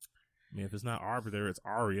 I mean, if it's not Arbiter, it's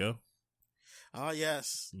Arya. Oh,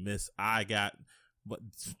 yes. Miss I got,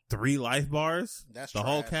 3 life bars? That's the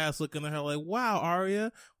trash. whole cast looking at her like, wow,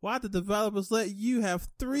 Arya, why'd the developers let you have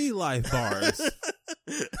 3 life bars?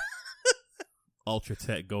 Ultra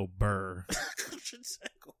Tech go burr.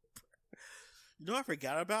 You know what I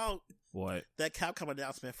forgot about? What? That Capcom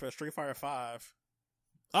announcement for Street Fighter 5.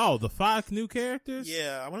 Oh, the 5 new characters?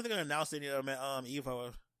 Yeah, I wonder if they're going to announce any of them at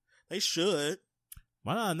EVO. They should.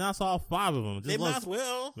 Why not announce all 5 of them? They might as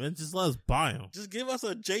well. Man, just let us buy them. Just give us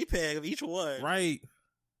a JPEG of each one. Right.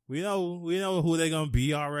 We know who they're going to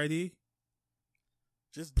be already.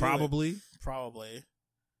 Just Probably. Probably.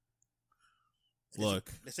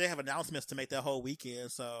 Look, They say they have announcements to make that whole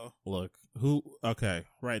weekend, so. okay,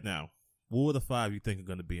 right now, what are the 5 you think are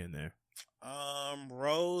going to be in there?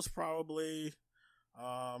 Rose probably,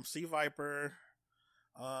 Sea Viper,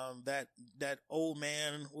 that old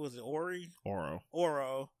man, what was it, Oro?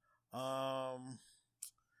 Oro. What's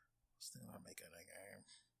the name I'm making that game?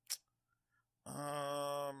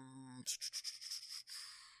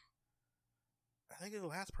 I think it's the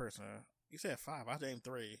last person. You said 5. I named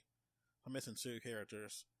 3. I'm missing 2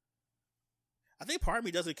 characters. I think part of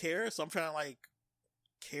me doesn't care, so I'm trying to like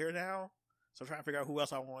care now. So I'm trying to figure out who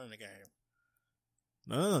else I want in the game.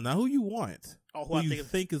 No, not who you want. Oh, who you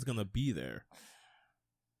think is going to be there.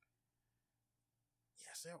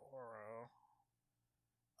 Yes, they're Oro.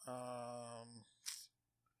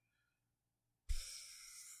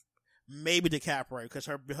 Maybe DiCaprio because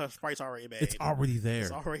her sprite's already made. It's already there.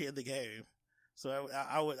 It's already in the game. So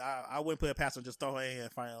I wouldn't put it past him just throw it in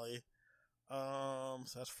finally. So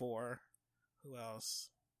that's 4. Who else?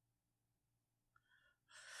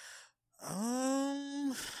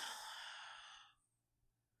 I'm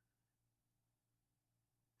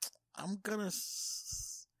gonna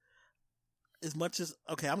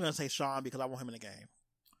I'm gonna say Sean because I want him in the game.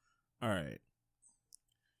 All right.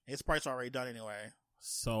 His price already done anyway.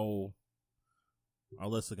 So our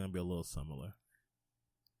lists are going to be a little similar.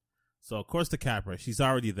 So of course DiCaprio, she's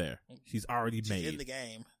already there. She's already made in the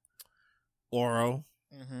game. Oro.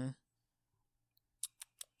 Mm-hmm.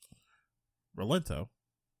 Rolento.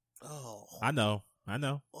 Oh, I know.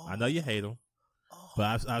 Oh. I know you hate him. Oh.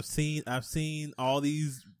 But I've seen all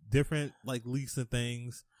these different like leaks and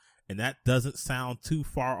things, and that doesn't sound too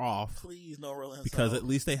far off. Please, no Rolento. Because at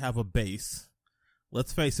least they have a base.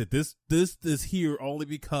 Let's face it, this is here only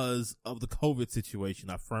because of the COVID situation.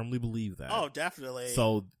 I firmly believe that. Oh, definitely.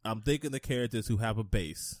 So I'm thinking the characters who have a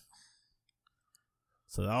base.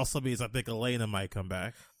 So that also means I think Elena might come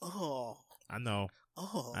back. Oh. I know.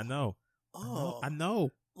 Oh. I know. Oh. I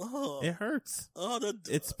know. Oh. It hurts. Oh,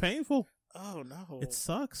 it's painful. Oh no. It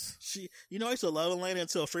sucks. I used to love Elena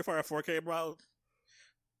until Street Fighter 4 came out.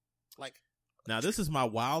 Like, now this is my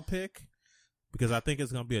wild pick because I think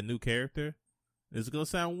it's gonna be a new character. It's gonna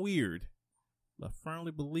sound weird, but I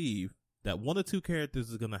firmly believe that one or 2 characters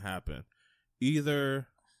is gonna happen. Either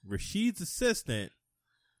Rashid's assistant.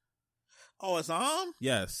 Oh, it's on?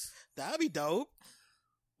 Yes. That'd be dope.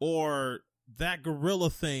 Or that gorilla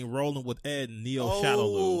thing rolling with Ed and Neo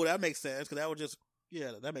Shadowloo. Oh, that makes sense. Because that would just,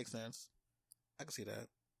 yeah, that makes sense. I can see that.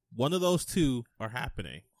 One of those 2 are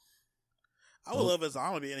happening. I would love his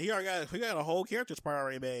zombie, and he got a whole character spot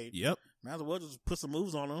already made. Yep. Might as well just put some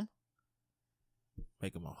moves on him.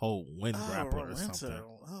 Make him a whole wind grappler or something.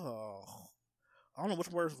 Oh. I don't know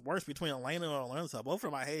which worse between Elena and Alonso. Both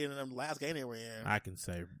of them I hated in the last game they were in. I can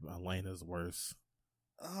say Elena's worse.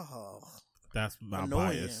 Oh. That's my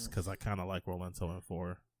bias, because I kind of like Rolento in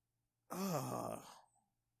 4. Oh.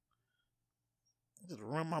 Just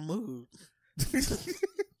run my mood.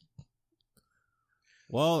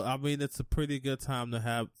 Well, I mean, it's a pretty good time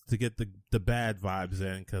to get the bad vibes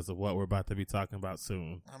in because of what we're about to be talking about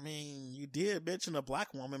soon. I mean, you did mention a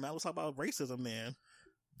black woman, man. Let's talk about racism, then.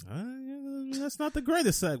 That's not the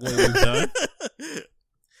greatest segue we've done.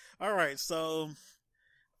 All right, so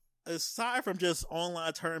aside from just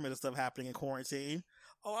online tournament and stuff happening in quarantine,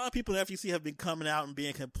 a lot of people in the FGC have been coming out and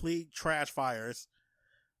being complete trash fires.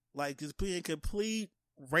 Like, just being complete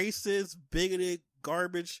racist, bigoted,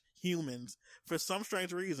 garbage humans for some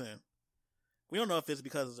strange reason. We don't know if it's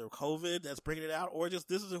because of COVID that's bringing it out, or just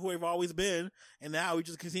this is who we've always been, and now we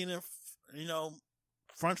just continue to,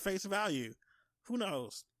 front face value. Who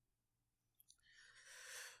knows?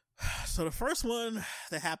 So the first one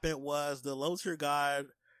that happened was the Low Tier God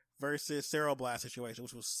versus Cero Blast situation,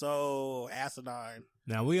 which was so asinine.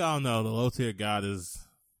 Now we all know the Low Tier God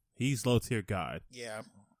he's Low Tier God. Yeah.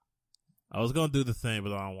 I was gonna do the thing,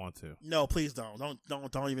 but I don't want to. No, please don't.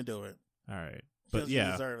 Don't even do it. All right, but You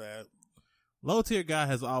yeah, deserve that. Low Tier God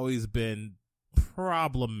has always been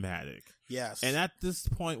problematic. Yes. And at this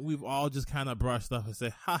point, we've all just kind of brushed off and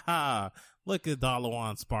said, "Ha ha! Look at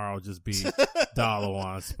Dalawan Sparrow just be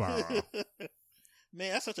Dalawan Sparrow."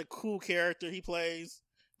 Man, that's such a cool character he plays.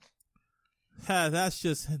 That's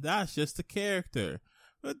just a character.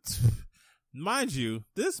 But mind you,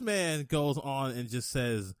 this man goes on and just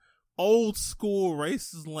says old school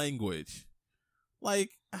racist language.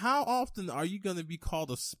 Like, how often are you going to be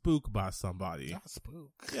called a spook by somebody? Not a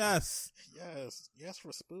spook. Yes. Yes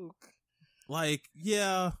for spook. Like,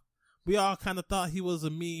 yeah, we all kind of thought he was a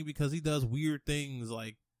meme because he does weird things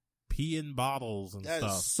like pee in bottles and That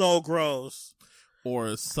stuff. is so gross.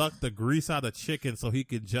 Or suck the grease out of chicken so he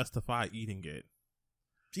can justify eating it.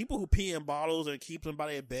 People who pee in bottles and keep them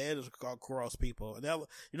by their bed is called gross people. And that,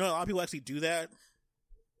 you know, a lot of people actually do that.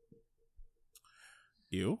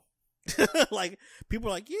 You? Like, people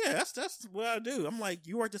are like, yeah, that's what I do. I'm like,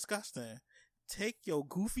 you are disgusting. Take your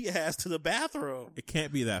goofy ass to the bathroom. It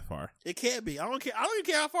can't be that far. It can't be. I don't care. I don't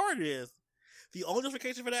even care how far it is. The only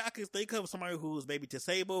justification for that I can think of is somebody who's maybe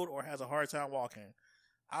disabled or has a hard time walking.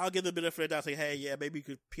 I'll give the benefit of the doubt, say, hey, yeah, maybe you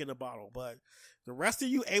could pee in a bottle. But the rest of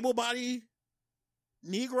you able-bodied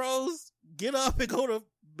Negroes, get up and go to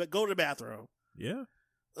the bathroom. Yeah.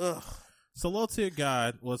 Ugh. So Low Tier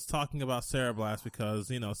God was talking about Sarah Blast because,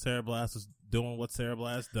 you know, Sarah Blast is doing what Sarah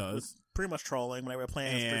Blast does. Pretty much trolling when they were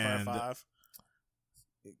playing 355.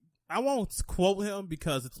 I won't quote him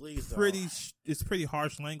because it's pretty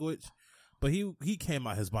harsh language, but he came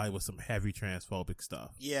out his body with some heavy transphobic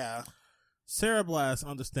stuff. Yeah. Sarah Blast,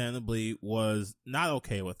 understandably, was not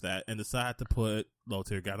okay with that and decided to put Low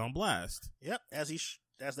Tier God on blast. Yep,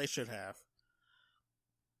 as they should have.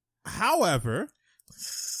 However,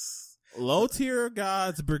 Low Tier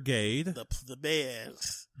God's brigade, the band,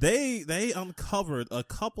 they uncovered a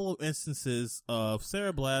couple of instances of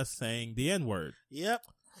Sarah Blast saying the N-word. Yep.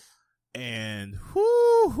 And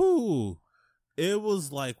whoo, it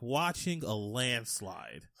was like watching a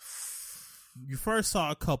landslide. You first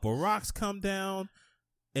saw a couple rocks come down,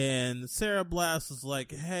 and Sarah Blast was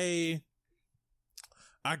like, hey,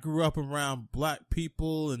 I grew up around black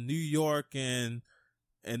people in New York, and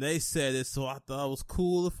they said it, so I thought it was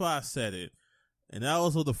cool if I said it. And that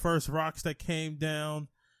was one of the first rocks that came down,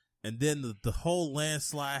 and then the whole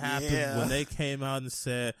landslide happened when they came out and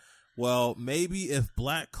said, well, maybe if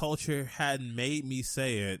black culture hadn't made me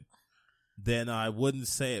say it, then I wouldn't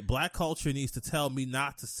say it. Black culture needs to tell me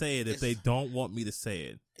not to say it if they don't want me to say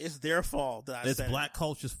it. It's their fault that I said it. It's black it.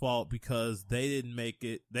 culture's fault because they didn't make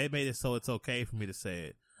it. They made it so it's okay for me to say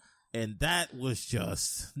it. And that was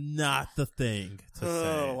just not the thing to say.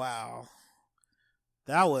 Oh, wow.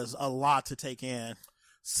 That was a lot to take in.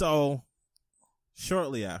 So,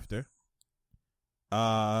 shortly after,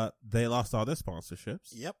 they lost all their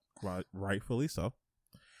sponsorships. Yep. Rightfully so.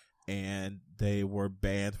 And they were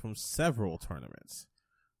banned from several tournaments.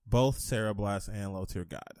 Both Sarah Blast and Low Tier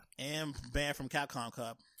God. And banned from Capcom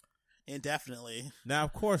Cup. Indefinitely. Now,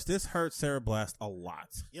 of course, this hurt Sarah Blast a lot.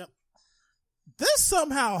 Yep. This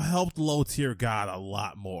somehow helped Low Tier God a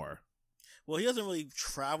lot more. Well, he doesn't really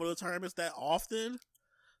travel to tournaments that often,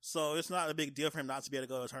 so it's not a big deal for him not to be able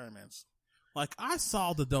to go to tournaments. Like, I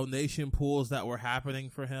saw the donation pools that were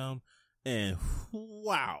happening for him, and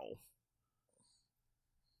wow.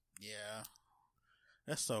 Yeah.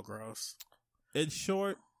 That's so gross. In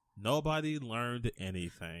short, nobody learned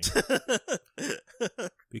anything.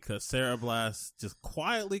 Because Sarah Blast just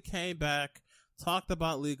quietly came back, talked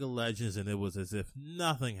about League of Legends, and it was as if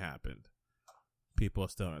nothing happened. People are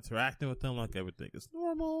still interacting with them like everything is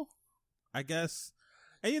normal, I guess.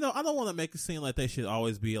 And, you know, I don't want to make it seem like they should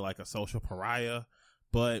always be like a social pariah,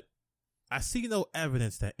 but I see no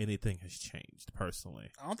evidence that anything has changed,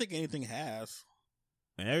 personally. I don't think anything has.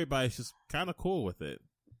 And everybody's just kind of cool with it.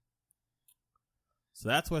 So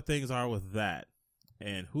that's where things are with that.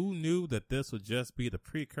 And who knew that this would just be the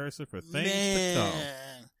precursor for things to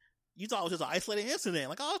come? You thought it was just an isolated incident.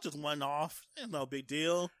 Like, oh, it's just one off. It's no big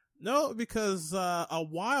deal. No, because a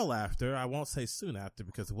while after, I won't say soon after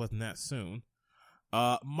because it wasn't that soon,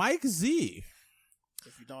 Mike Z.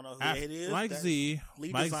 If you don't know who it is, Mike Z,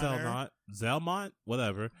 Mike Zelmont,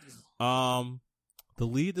 whatever. The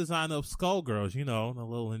lead designer of Skullgirls, you know, the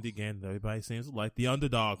little indie game that everybody seems to like, the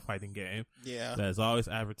underdog fighting game. Yeah. That is always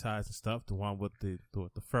advertised and stuff, the one with the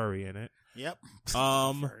furry in it. Yep.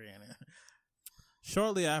 Furry in it.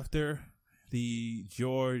 Shortly after the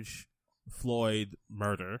George Floyd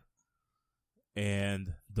murder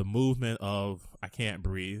and the movement of I Can't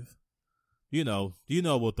Breathe, you know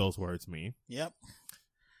what those words mean. Yep.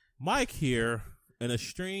 Mike here, in a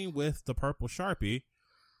stream with the Purple Sharpie,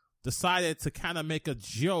 decided to kind of make a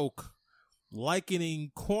joke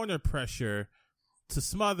likening corner pressure to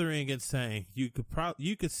smothering and saying, you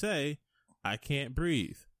could say, I can't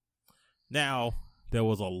breathe. Now, there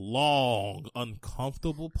was a long,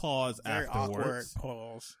 uncomfortable pause Very afterwards. Awkward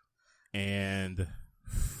pause. And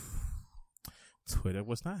Twitter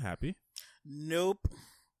was not happy. Nope.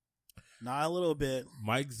 Not a little bit.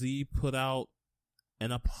 Mike Z put out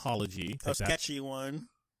an apology. A sketchy one.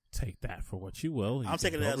 Take that for what you will. I'm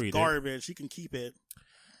taking it as garbage. You can keep it.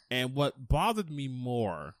 And what bothered me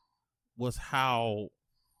more was how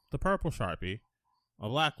the Purple Sharpie, a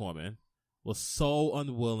black woman, was so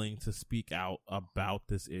unwilling to speak out about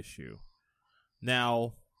this issue.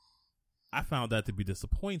 Now, I found that to be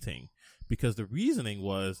disappointing because the reasoning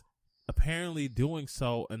was apparently doing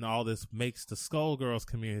so and all this makes the Skullgirls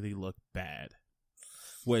community look bad,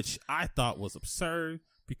 which I thought was absurd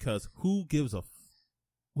because who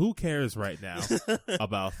cares right now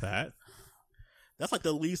about that? That's like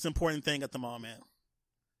the least important thing at the moment.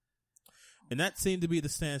 And that seemed to be the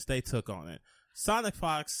stance they took on it. Sonic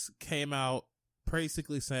Fox came out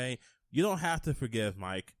basically saying, you don't have to forgive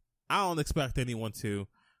Mike. I don't expect anyone to.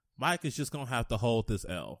 Mike is just going to have to hold this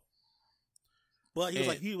L. But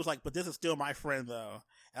he was like, but this is still my friend though.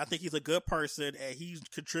 And I think he's a good person and he's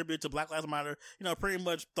contributed to Black Lives Matter, pretty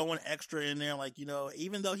much throwing extra in there. Like,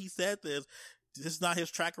 even though he said this is not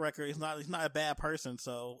his track record. He's not a bad person.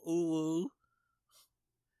 So, ooh.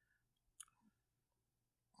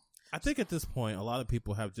 I think at this point, a lot of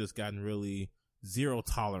people have just gotten really zero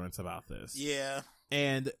tolerance about this. Yeah.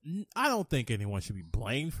 And I don't think anyone should be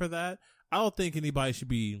blamed for that. I don't think anybody should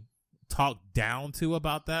be talked down to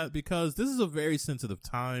about that because this is a very sensitive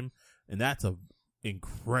time and that's a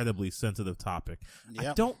incredibly sensitive topic. Yep.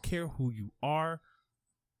 I don't care who you are.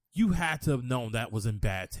 You had to have known that was in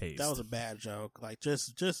bad taste. That was a bad joke. Like,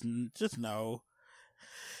 just know.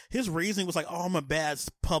 His reasoning was like, oh, I'm a bad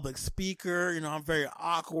public speaker. I'm very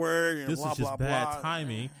awkward. And this blah, is just blah, bad blah.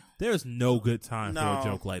 timing. There's no good time for a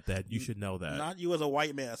joke like that. You should know that. Not you as a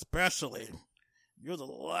white man, especially. You're the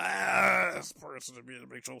last person to be able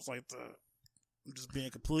to make jokes like that. I'm just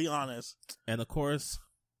being completely honest. And of course,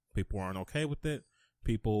 people weren't okay with it.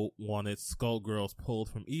 People wanted Skullgirls pulled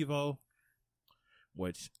from Evo,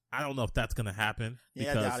 which I don't know if that's going to happen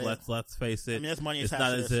because let's face it, it's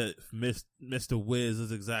not as if Mr. Wiz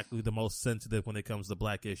is exactly the most sensitive when it comes to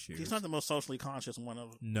black issues. He's not the most socially conscious one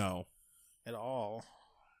of no at all.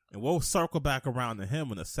 And we'll circle back around to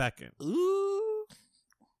him in a second. Ooh.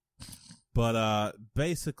 But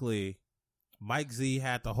basically, Mike Z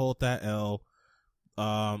had to hold that L.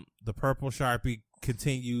 The Purple Sharpie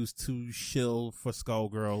continues to shill for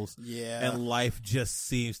Skullgirls. Yeah. And life just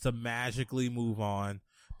seems to magically move on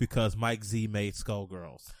because Mike Z made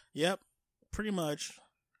Skullgirls. Yep. Pretty much.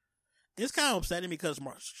 It's kind of upsetting because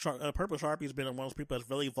Purple Sharpie's been one of those people that's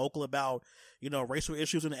really vocal about, racial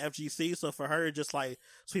issues in the FGC. So for her, just like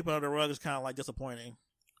sweeping under the rug is kind of like disappointing.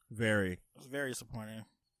 Very. It's very disappointing.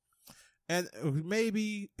 And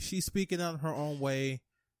maybe she's speaking on her own way.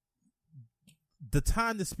 The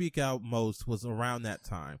time to speak out most was around that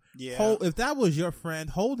time. Yeah. If that was your friend,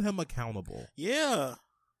 hold him accountable. Yeah.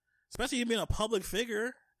 Especially you being a public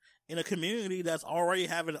figure in a community that's already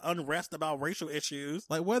having unrest about racial issues.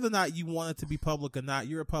 Like whether or not you want it to be public or not,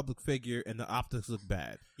 you're a public figure and the optics look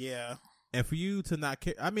bad. Yeah. And for you to not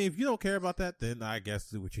care, if you don't care about that, then I guess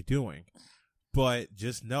do what you're doing. But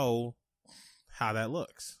just know how that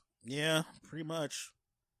looks. Yeah, pretty much.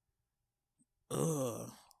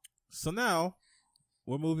 Ugh. So now,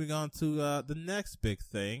 we're moving on to the next big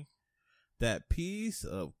thing. That piece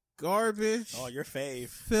of garbage. Oh, your fave.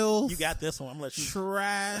 Filth. You got this one. I'm going to let you.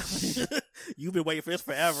 Trash. You've been waiting for this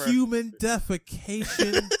forever. Human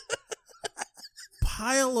defecation.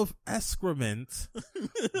 Pile of excrement.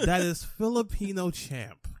 That is Filipino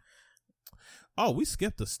champ. Oh, we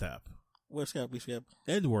skipped a step. What step we skipped?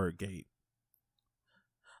 N-word gate.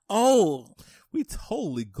 Oh, we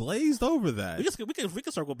totally glazed over that. We can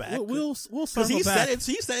circle back. We'll circle he back.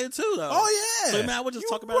 He said it too, though. Oh yeah. So now we'll just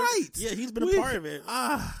talk about it. Yeah, he's been a part of it.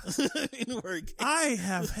 I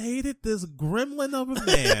have hated this gremlin of a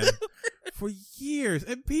man for years,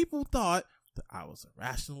 and people thought that I was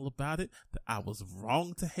irrational about it, that I was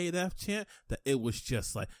wrong to hate F Champ, that it was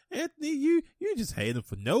just like, Anthony, you just hate him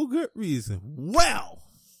for no good reason. Well,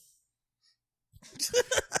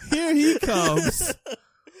 here he comes.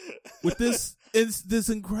 With this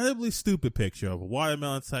incredibly stupid picture of a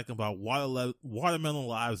watermelon talking about watermelon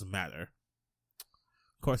lives matter.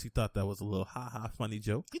 Of course, he thought that was a little funny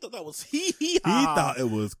joke. He thought that was He thought it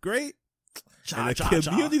was great. And the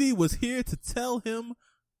community was here to tell him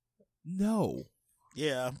no.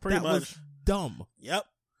 Yeah, pretty much. That was dumb. Yep.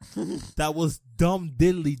 That was dumb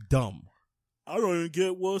diddly dumb. I don't even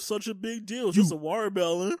get what's such a big deal. It's just a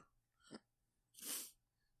watermelon.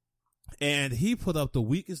 And he put up the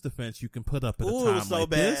weakest defense you can put up at a time it was so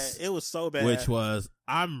like bad. this. It was so bad. Which was,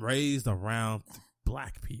 I'm raised around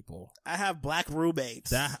black people. I have black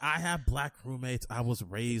roommates. I have black roommates. I was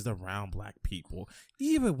raised around black people.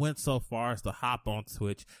 He even went so far as to hop on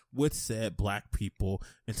Twitch with said black people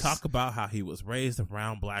and talk about how he was raised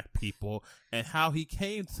around black people and how he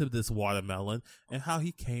came to this watermelon and how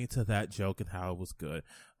he came to that joke and how it was good.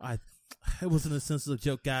 It wasn't a sensitive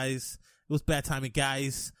joke, guys. It was bad timing,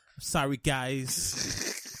 guys. Sorry,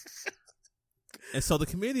 guys. And so the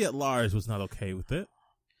community at large was not okay with it.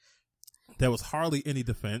 There was hardly any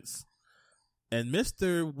defense. And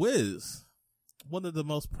Mr. Wiz, one of the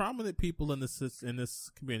most prominent people in this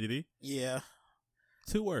community. Yeah.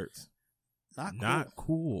 2 words. Not cool. Not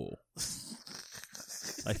cool.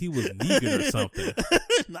 Like he was Negan or something.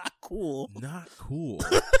 Not cool. Not cool.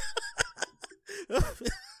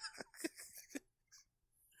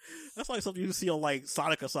 That's like something you see on like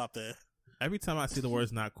Sonic or something. Every time I see the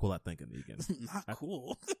words "not cool," I think of Negan. Not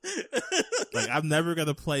cool. Like I'm never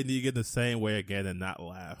gonna play Negan the same way again and not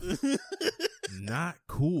laugh. Not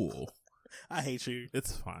cool. I hate you.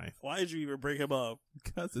 It's fine Why did you even bring him up?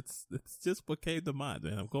 because it's just what came to mind,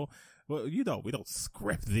 man. I'm going. Well, we don't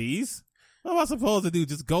script these. What am I supposed to do?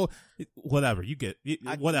 Just go. Whatever you get.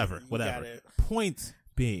 Whatever. Got it. Point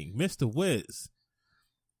being, Mr. Wiz.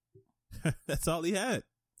 That's all he had.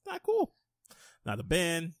 Not cool. Not a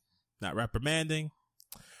ban. Not reprimanding.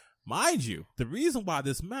 Mind you, the reason why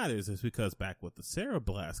this matters is because back with the Sarah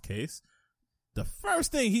Blast case, the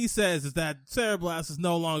first thing he says is that Sarah Blast is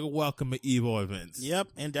no longer welcome at Evo events. Yep,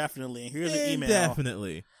 indefinitely. Here's an email.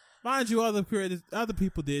 Indefinitely. Mind you, other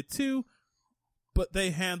people did too, but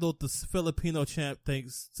they handled the Filipino champ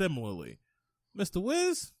things similarly. Mr.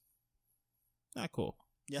 Wiz, not cool.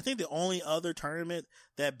 Yeah, I think the only other tournament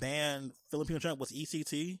that banned Filipino champ was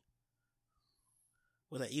ECT.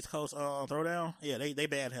 Was that East Coast Throwdown? Yeah, they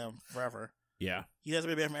banned him forever. Yeah. He hasn't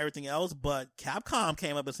been banned from everything else, but Capcom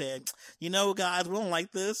came up and said, you know, guys, we don't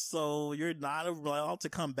like this, so you're not allowed to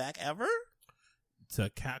come back ever? To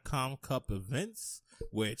Capcom Cup events,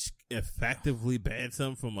 which effectively bans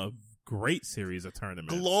him from a great series of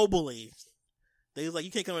tournaments. Globally. They was like,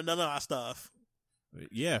 you can't come to none of our stuff.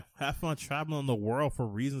 Yeah, have fun traveling the world for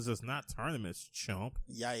reasons that's not tournaments, chump.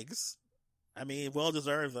 Yikes. I mean, well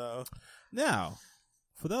deserved, though. Now,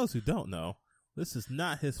 for those who don't know, this is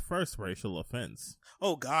not his first racial offense.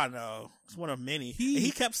 Oh, God, no. It's one of many.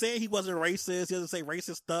 He kept saying he wasn't racist. He doesn't say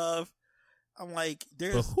racist stuff. I'm like,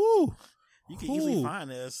 But who? You can easily find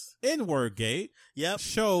this. N-word gate Yep.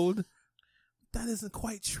 showed that isn't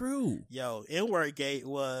quite true. Yo, N-word gate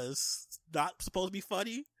was not supposed to be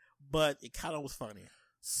funny, but it kind of was funny.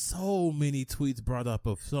 So many tweets brought up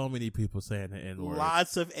of so many people saying the N-word.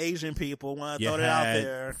 Lots of Asian people want to throw it out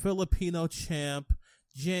there. Filipino champ,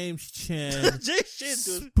 James Chen, James Chen,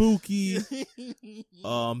 dude. Spooky,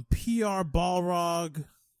 PR Balrog,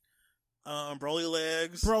 Broly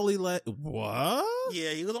Legs. What?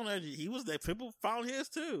 Yeah, he was on there. He was there. People found his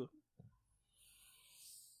too.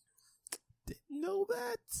 Didn't know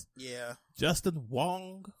that. Yeah. Justin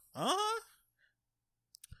Wong.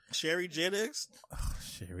 Sherry Jennings. Oh,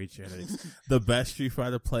 Sherry Jennings. The best Street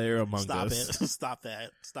Fighter player among us. Stop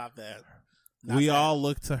that. Stop that. We all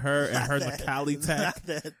look to her and her Nakali tech.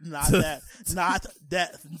 Not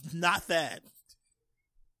that.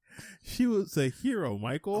 She was a hero,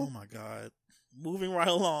 Michael. Oh my God. Moving right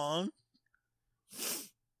along.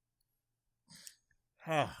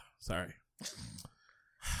 Sorry.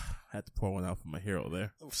 Had to pour one out for my hero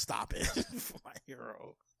there. Oh, stop it. For my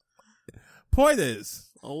hero. Point is,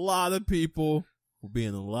 a lot of people were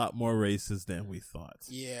being a lot more racist than we thought.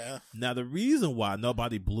 Yeah. Now, the reason why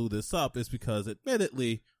nobody blew this up is because,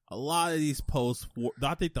 admittedly, a lot of these posts,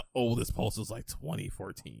 I think the oldest post was like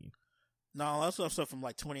 2014. No, that's stuff from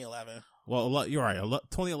like 2011. Well, you're right.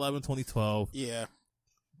 2011, 2012. Yeah.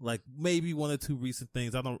 Like maybe one or two recent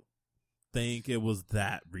things. I don't think it was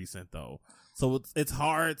that recent though. So it's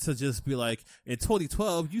hard to just be like, in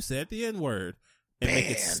 2012, you said the N-word and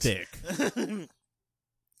make it stick.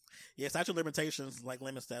 Yeah, statute of limitations like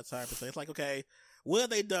limits that type of thing. It's like, okay, what have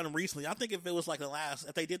they done recently? I think if it was like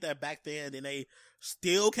if they did that back then and they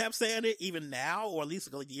still kept saying it even now, or at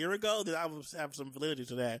least like a year ago, then I would have some validity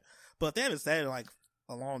to that. But they haven't said it in like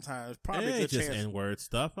a long time. It's probably a good just chance. N-word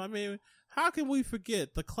stuff. I mean, how can we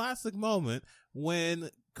forget the classic moment when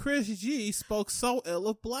Chris G spoke so ill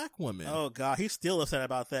of black women? Oh God, he's still upset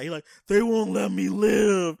about that. He's like, they won't let me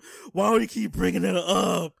live. Why would he keep bringing it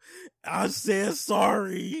up? I said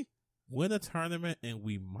sorry. Win a tournament and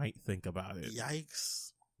we might think about it.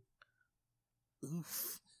 Yikes.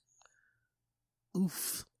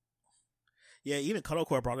 Oof. Yeah, even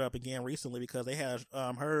Cuddlecore brought it up again recently because they had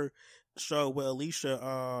her show with Alicia,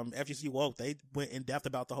 FGC Woke. They went in depth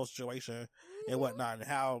about the whole situation and whatnot, and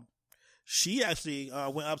how she actually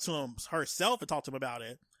went up to him herself and talked to him about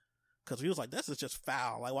it. Because he was like, this is just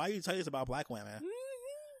foul. Like, why are you telling us about black women?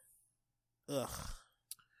 Ugh.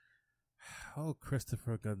 Oh,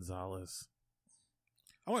 Christopher Gonzalez.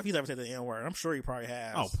 I wonder if he's ever said the N-word. I'm sure he probably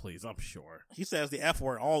has. Oh, please, I'm sure. He says the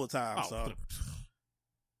F-word all the time, Oh,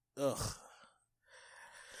 Ugh.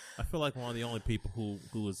 I feel like one of the only people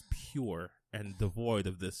who is pure and devoid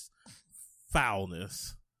of this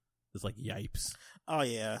foulness is like Yipes. Oh,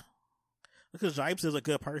 yeah. Because Yipes is a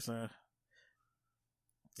good person.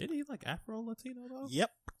 Isn't he like Afro-Latino though?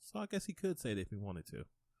 Yep. So I guess he could say it if he wanted to.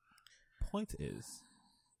 Point is,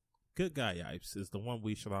 good guy Yipes is the one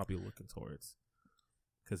we should all be looking towards.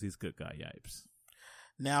 Because he's good guy Yipes.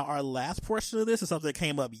 Now, our last portion of this is something that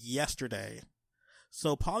came up yesterday.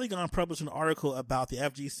 So Polygon published an article about the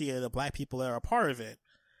FGC and the black people that are a part of it.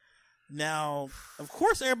 Now, of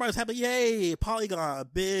course, everybody's happy. Yay, Polygon, a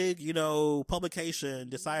big, publication,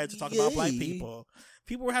 decided to talk about black people.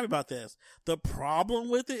 People were happy about this. The problem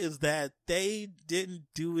with it is that they didn't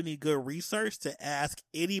do any good research to ask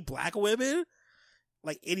any black women.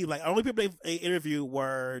 Only people they interviewed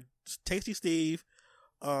were Tasty Steve,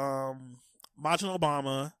 Majin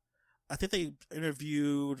Obama. I think they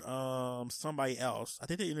interviewed somebody else. I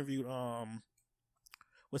think they interviewed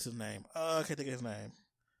what's his name? I can't think of his name.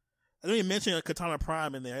 I didn't even mention Katana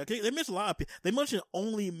Prime in there. Okay, they mentioned a lot of people. They mentioned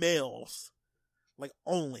only males.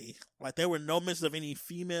 Only. There were no mentions of any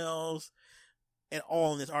females at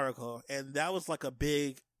all in this article. And that was a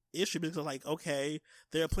big issue because okay,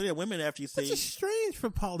 there are plenty of women at FGC. Which is strange for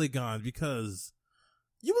Polygon because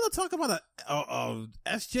you want to talk about a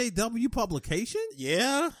SJW publication?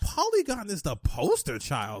 Yeah. Polygon is the poster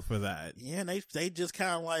child for that. Yeah, and they just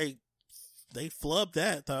kind of they flubbed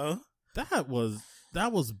that though. That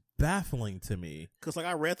was baffling to me. Because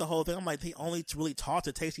I read the whole thing. I'm they only really talked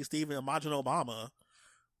to Tasty Steve and Majin Obama.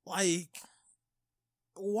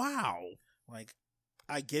 Wow.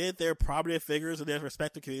 I get it. They're prominent figures in their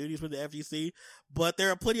respective communities with the FGC, but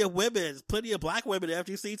there are plenty of women, plenty of black women at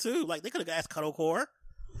the FGC too. They could have asked Cuddlecore.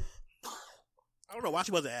 I don't know why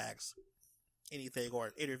she wasn't asked anything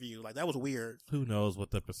or interviewed. That was weird. Who knows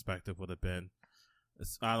what the perspective would have been.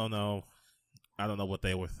 I don't know. I don't know what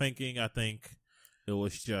they were thinking. I think it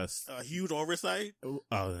was just a huge oversight.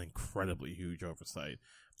 An incredibly huge oversight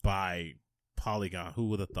by Polygon. Who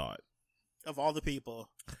would have thought? Of all the people.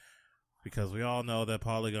 Because we all know that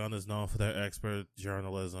Polygon is known for their expert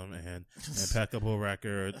journalism and impeccable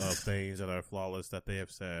record of things that are flawless that they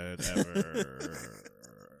have said ever.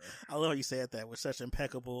 I love how you said that with such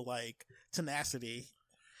impeccable, tenacity.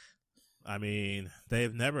 I mean,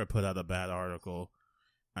 they've never put out a bad article.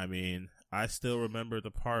 I mean, I still remember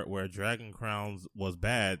the part where Dragon Crowns was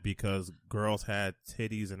bad because girls had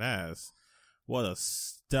titties and ass. What a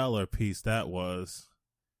stellar piece that was.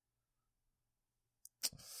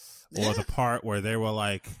 Yeah. Or the part where they were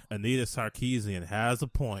Anita Sarkeesian has a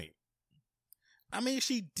point. I mean,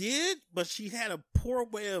 she did, but she had a poor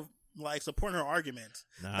way of supporting her argument.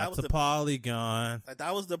 Not the Polygon.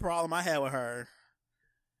 That was the problem I had with her.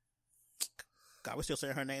 God, we're still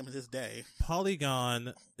saying her name to this day.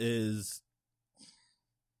 Polygon is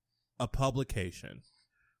a publication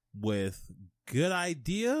with good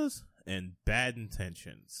ideas and bad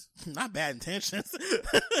intentions. Not bad intentions.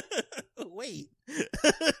 Wait.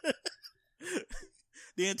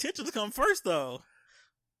 The intentions come first, though.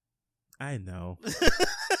 I know.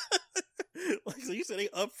 So you said they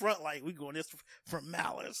up front, we going this from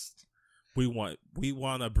malice. We want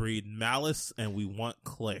to breed malice and we want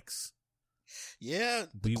clicks. Yeah,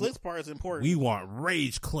 the clicks part is important. We want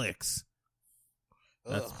rage clicks.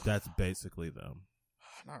 That's basically them.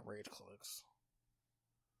 Not rage clicks.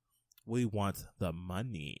 We want the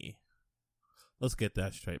money. Let's get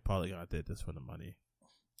that straight. Polygon did this for the money.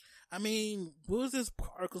 I mean, what was this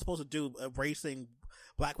article supposed to do? Erasing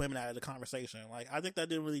black women out of the conversation. I think that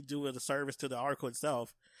didn't really do a service to the article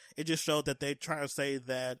itself. It just showed that they try to say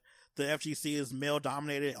that the FGC is male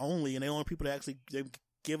dominated only, and the only people that actually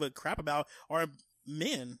give a crap about are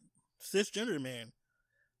men, cisgender men.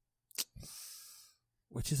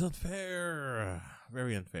 Which is unfair.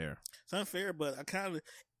 Very unfair. It's unfair, but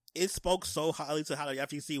it spoke so highly to how the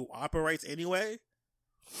FGC operates anyway.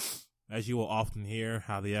 As you will often hear,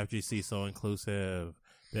 how the FGC is so inclusive.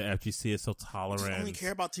 The FGC is so tolerant. We only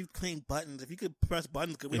care about two clean buttons. If you could press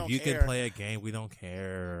buttons, we don't care. If you can play a game, we don't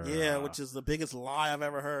care. Yeah, which is the biggest lie I've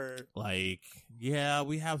ever heard. Yeah,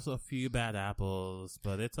 we have a few bad apples,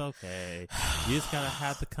 but it's okay. You just gotta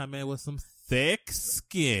have to come in with some thick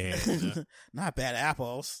skin. Not bad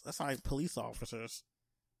apples. That's not police officers.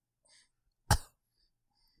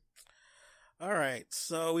 All right,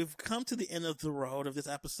 so we've come to the end of the road of this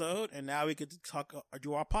episode, and now we get to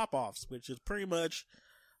do our pop-offs, which is pretty much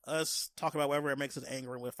us talking about whatever it makes us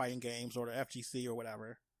angry with fighting games or the FGC or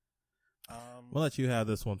whatever. We'll let you have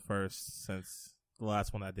this one first, since the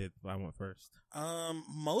last one I went first.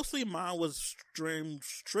 Mostly mine was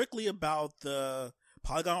strictly about the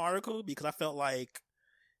Polygon article because I felt like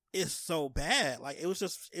it's so bad.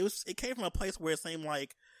 It came from a place where it seemed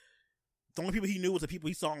like the only people he knew was the people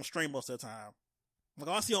he saw on stream most of the time. Like,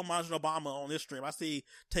 I see Marjorie Obama on this stream. I see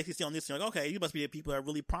TKC on this stream. Like, okay, you must be the people that are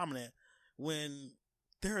really prominent. When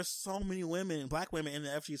there are so many women, black women in the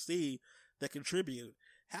FGC that contribute.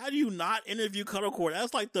 How do you not interview Cuddle Core?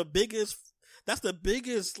 That's like the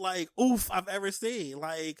biggest, like, oof I've ever seen.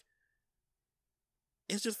 Like,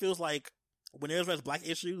 it just feels like when there's black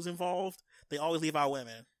issues involved, they always leave out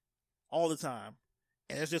women. All the time.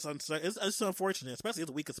 And it's just, it's unfortunate, especially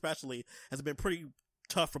this week especially, has been pretty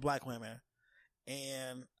tough for black women.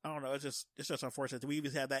 And I don't know, it's just unfortunate. We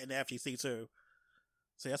even had that in the FGC too.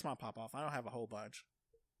 So that's my pop off. I don't have a whole bunch.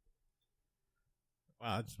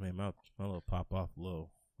 Wow, I just made my little pop off a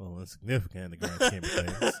little insignificant in the grand scheme of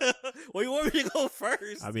things. Well, you want me to go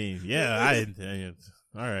first? I mean, yeah, I didn't.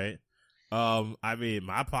 All right. I mean,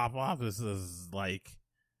 my pop off is like,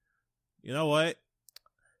 you know what?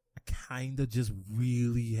 I kind of just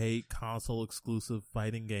really hate console exclusive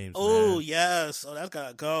fighting games. Oh, man. yes. Oh, that's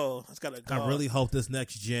gotta go. That's gotta go. I really hope this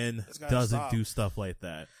next gen doesn't do stuff like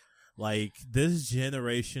that. Like, this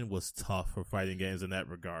generation was tough for fighting games in that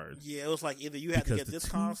regard. Yeah, it was like either you had to get this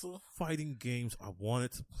console. Fighting games I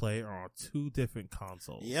wanted to play are on two different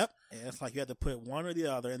consoles. Yep. And it's like you had to put one or the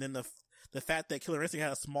other. And then the fact that Killer Instinct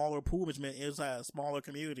had a smaller pool, which meant it was a smaller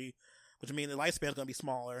community, which means the lifespan's gonna be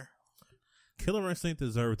smaller. Killer Instinct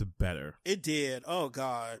deserved better. It did. Oh,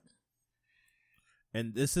 God.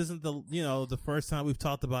 And this isn't the first time we've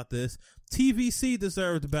talked about this. TVC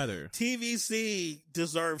deserved better. TVC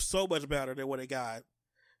deserves so much better than what it got.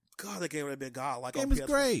 God, that game would have been God. Like, the game is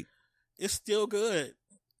great. It's still good.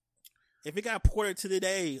 If it got ported to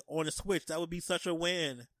today on the Switch, that would be such a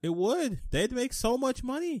win. It would. They'd make so much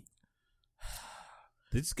money.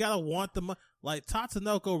 They just gotta want the money. Like,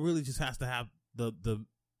 Tatsunoko really just has to have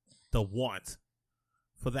the want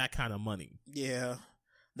for that kind of money. Yeah.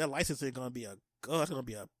 That licensing is going to be it's going to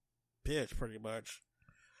be a bitch pretty much.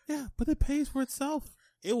 Yeah, but it pays for itself.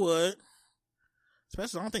 It would.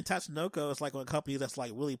 Especially, I don't think Tatsunoko is like one company that's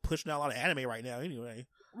like really pushing out a lot of anime right now anyway.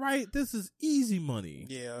 Right, this is easy money.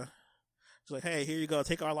 Yeah. It's like, hey, here you go,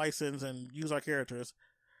 take our license and use our characters.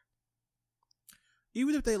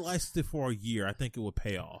 Even if they licensed it for a year, I think it would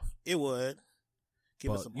pay off. It would.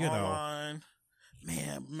 Give us some online.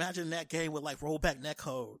 Man, imagine that game with like rollback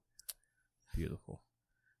netcode. Beautiful.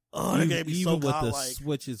 Oh, that game be so godlike. Even with the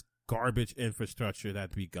Switch's garbage infrastructure,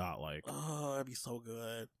 that'd be godlike. Oh, that'd be so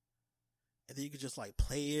good. And then you could just like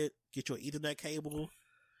play it, get your Ethernet cable,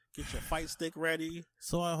 get your fight stick ready.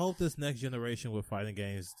 So I hope this next generation with fighting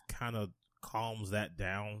games kind of calms that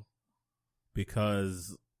down,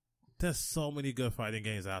 because there's so many good fighting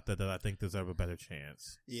games out there that I think deserve a better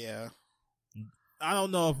chance. Yeah. I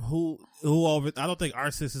don't know if I don't think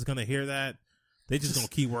R6 is gonna hear that. They just gonna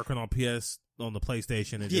keep working on the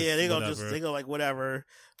PlayStation and they go like whatever.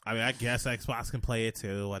 I mean, I guess Xbox can play it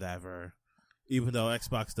too, whatever. Even though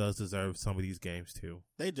Xbox does deserve some of these games too.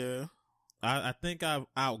 They do. I think I've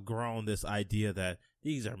outgrown this idea that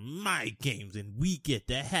these are my games and we get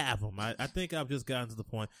to have them. I think I've just gotten to the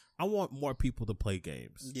point. I want more people to play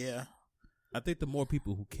games. Yeah. I think the more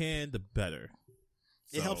people who can, the better.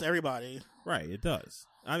 It helps everybody. Right, it does.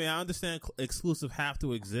 I mean, I understand exclusive have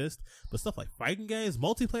to exist, but stuff like fighting games,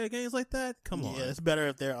 multiplayer games like that, come on. Yeah, it's better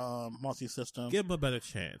if they're multi-system. Give them a better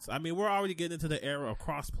chance. I mean, we're already getting into the era of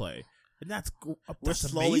crossplay, and that's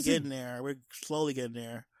slowly amazing. getting there. We're slowly getting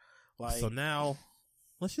there. Like, so now,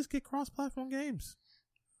 let's just get cross-platform games.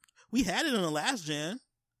 We had it in the last gen.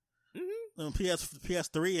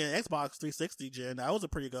 PS3 and Xbox 360 gen. That was a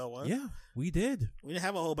pretty good one. Yeah, we did. We didn't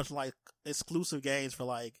have a whole bunch of like exclusive games for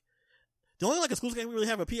like. The only like exclusive game we really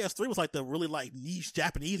have at PS3 was like the really like niche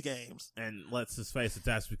Japanese games. And let's just face it,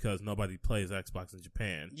 that's because nobody plays Xbox in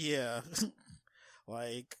Japan. Yeah,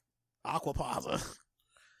 like Aquapaza.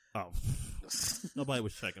 Oh, nobody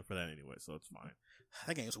was checking for that anyway, so it's fine.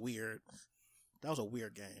 That game's weird. That was a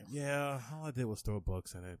weird game. Yeah, all I did was throw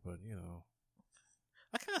books in it, but you know.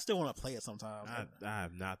 I kind of still want to play it sometime. I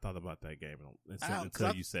have not thought about that game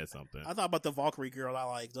until you said something. I thought about the Valkyrie girl I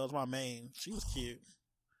liked. That was my main. She was cute.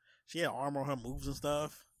 She had armor on her moves and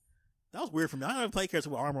stuff. That was weird for me. I never played characters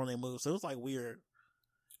with armor on their moves, so it was like weird.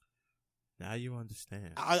 Now you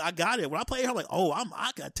understand. I got it. When I played her, I'm like, oh,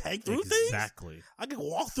 I can tank through things? Exactly. I can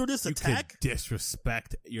walk through this attack? You can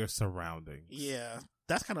disrespect your surroundings. Yeah,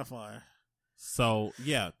 that's kind of fun. So,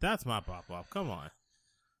 yeah, that's my pop-off. Come on.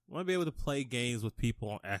 I want to be able to play games with people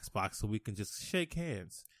on Xbox so we can just shake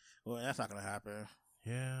hands. Well, that's not going to happen.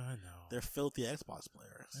 Yeah, I know. They're filthy Xbox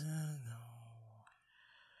players. I know.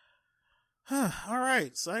 All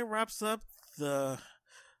right, so that wraps up the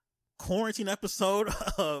quarantine episode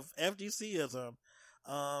of FGCism.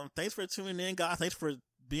 Thanks for tuning in, guys. Thanks for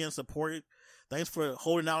being supported Thanks for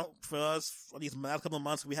holding out for us for these last couple of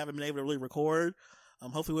months. We haven't been able to really record.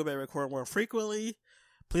 Hopefully we'll be able to record more frequently.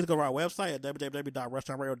 Please go to our website at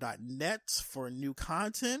www.rushdownradio.net for new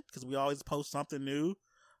content, because we always post something new.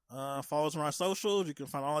 Follow us on our socials. You can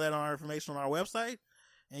find all that on our information on our website.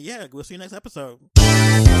 And yeah, we'll see you next episode.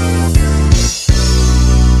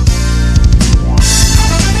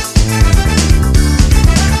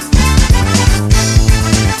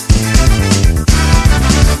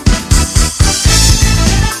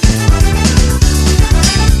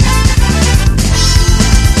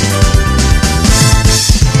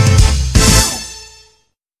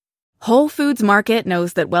 Whole Foods Market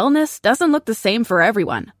knows that wellness doesn't look the same for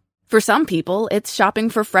everyone. For some people, it's shopping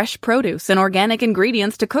for fresh produce and organic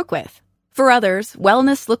ingredients to cook with. For others,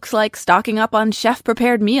 wellness looks like stocking up on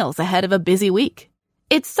chef-prepared meals ahead of a busy week.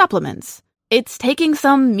 It's supplements. It's taking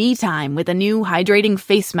some me time with a new hydrating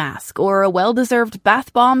face mask or a well-deserved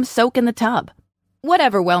bath bomb soak in the tub.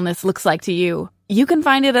 Whatever wellness looks like to you, you can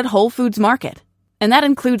find it at Whole Foods Market. And that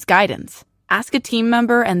includes guidance. Ask a team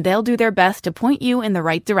member and they'll do their best to point you in the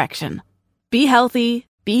right direction. Be healthy,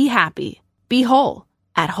 be happy, be whole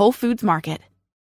at Whole Foods Market.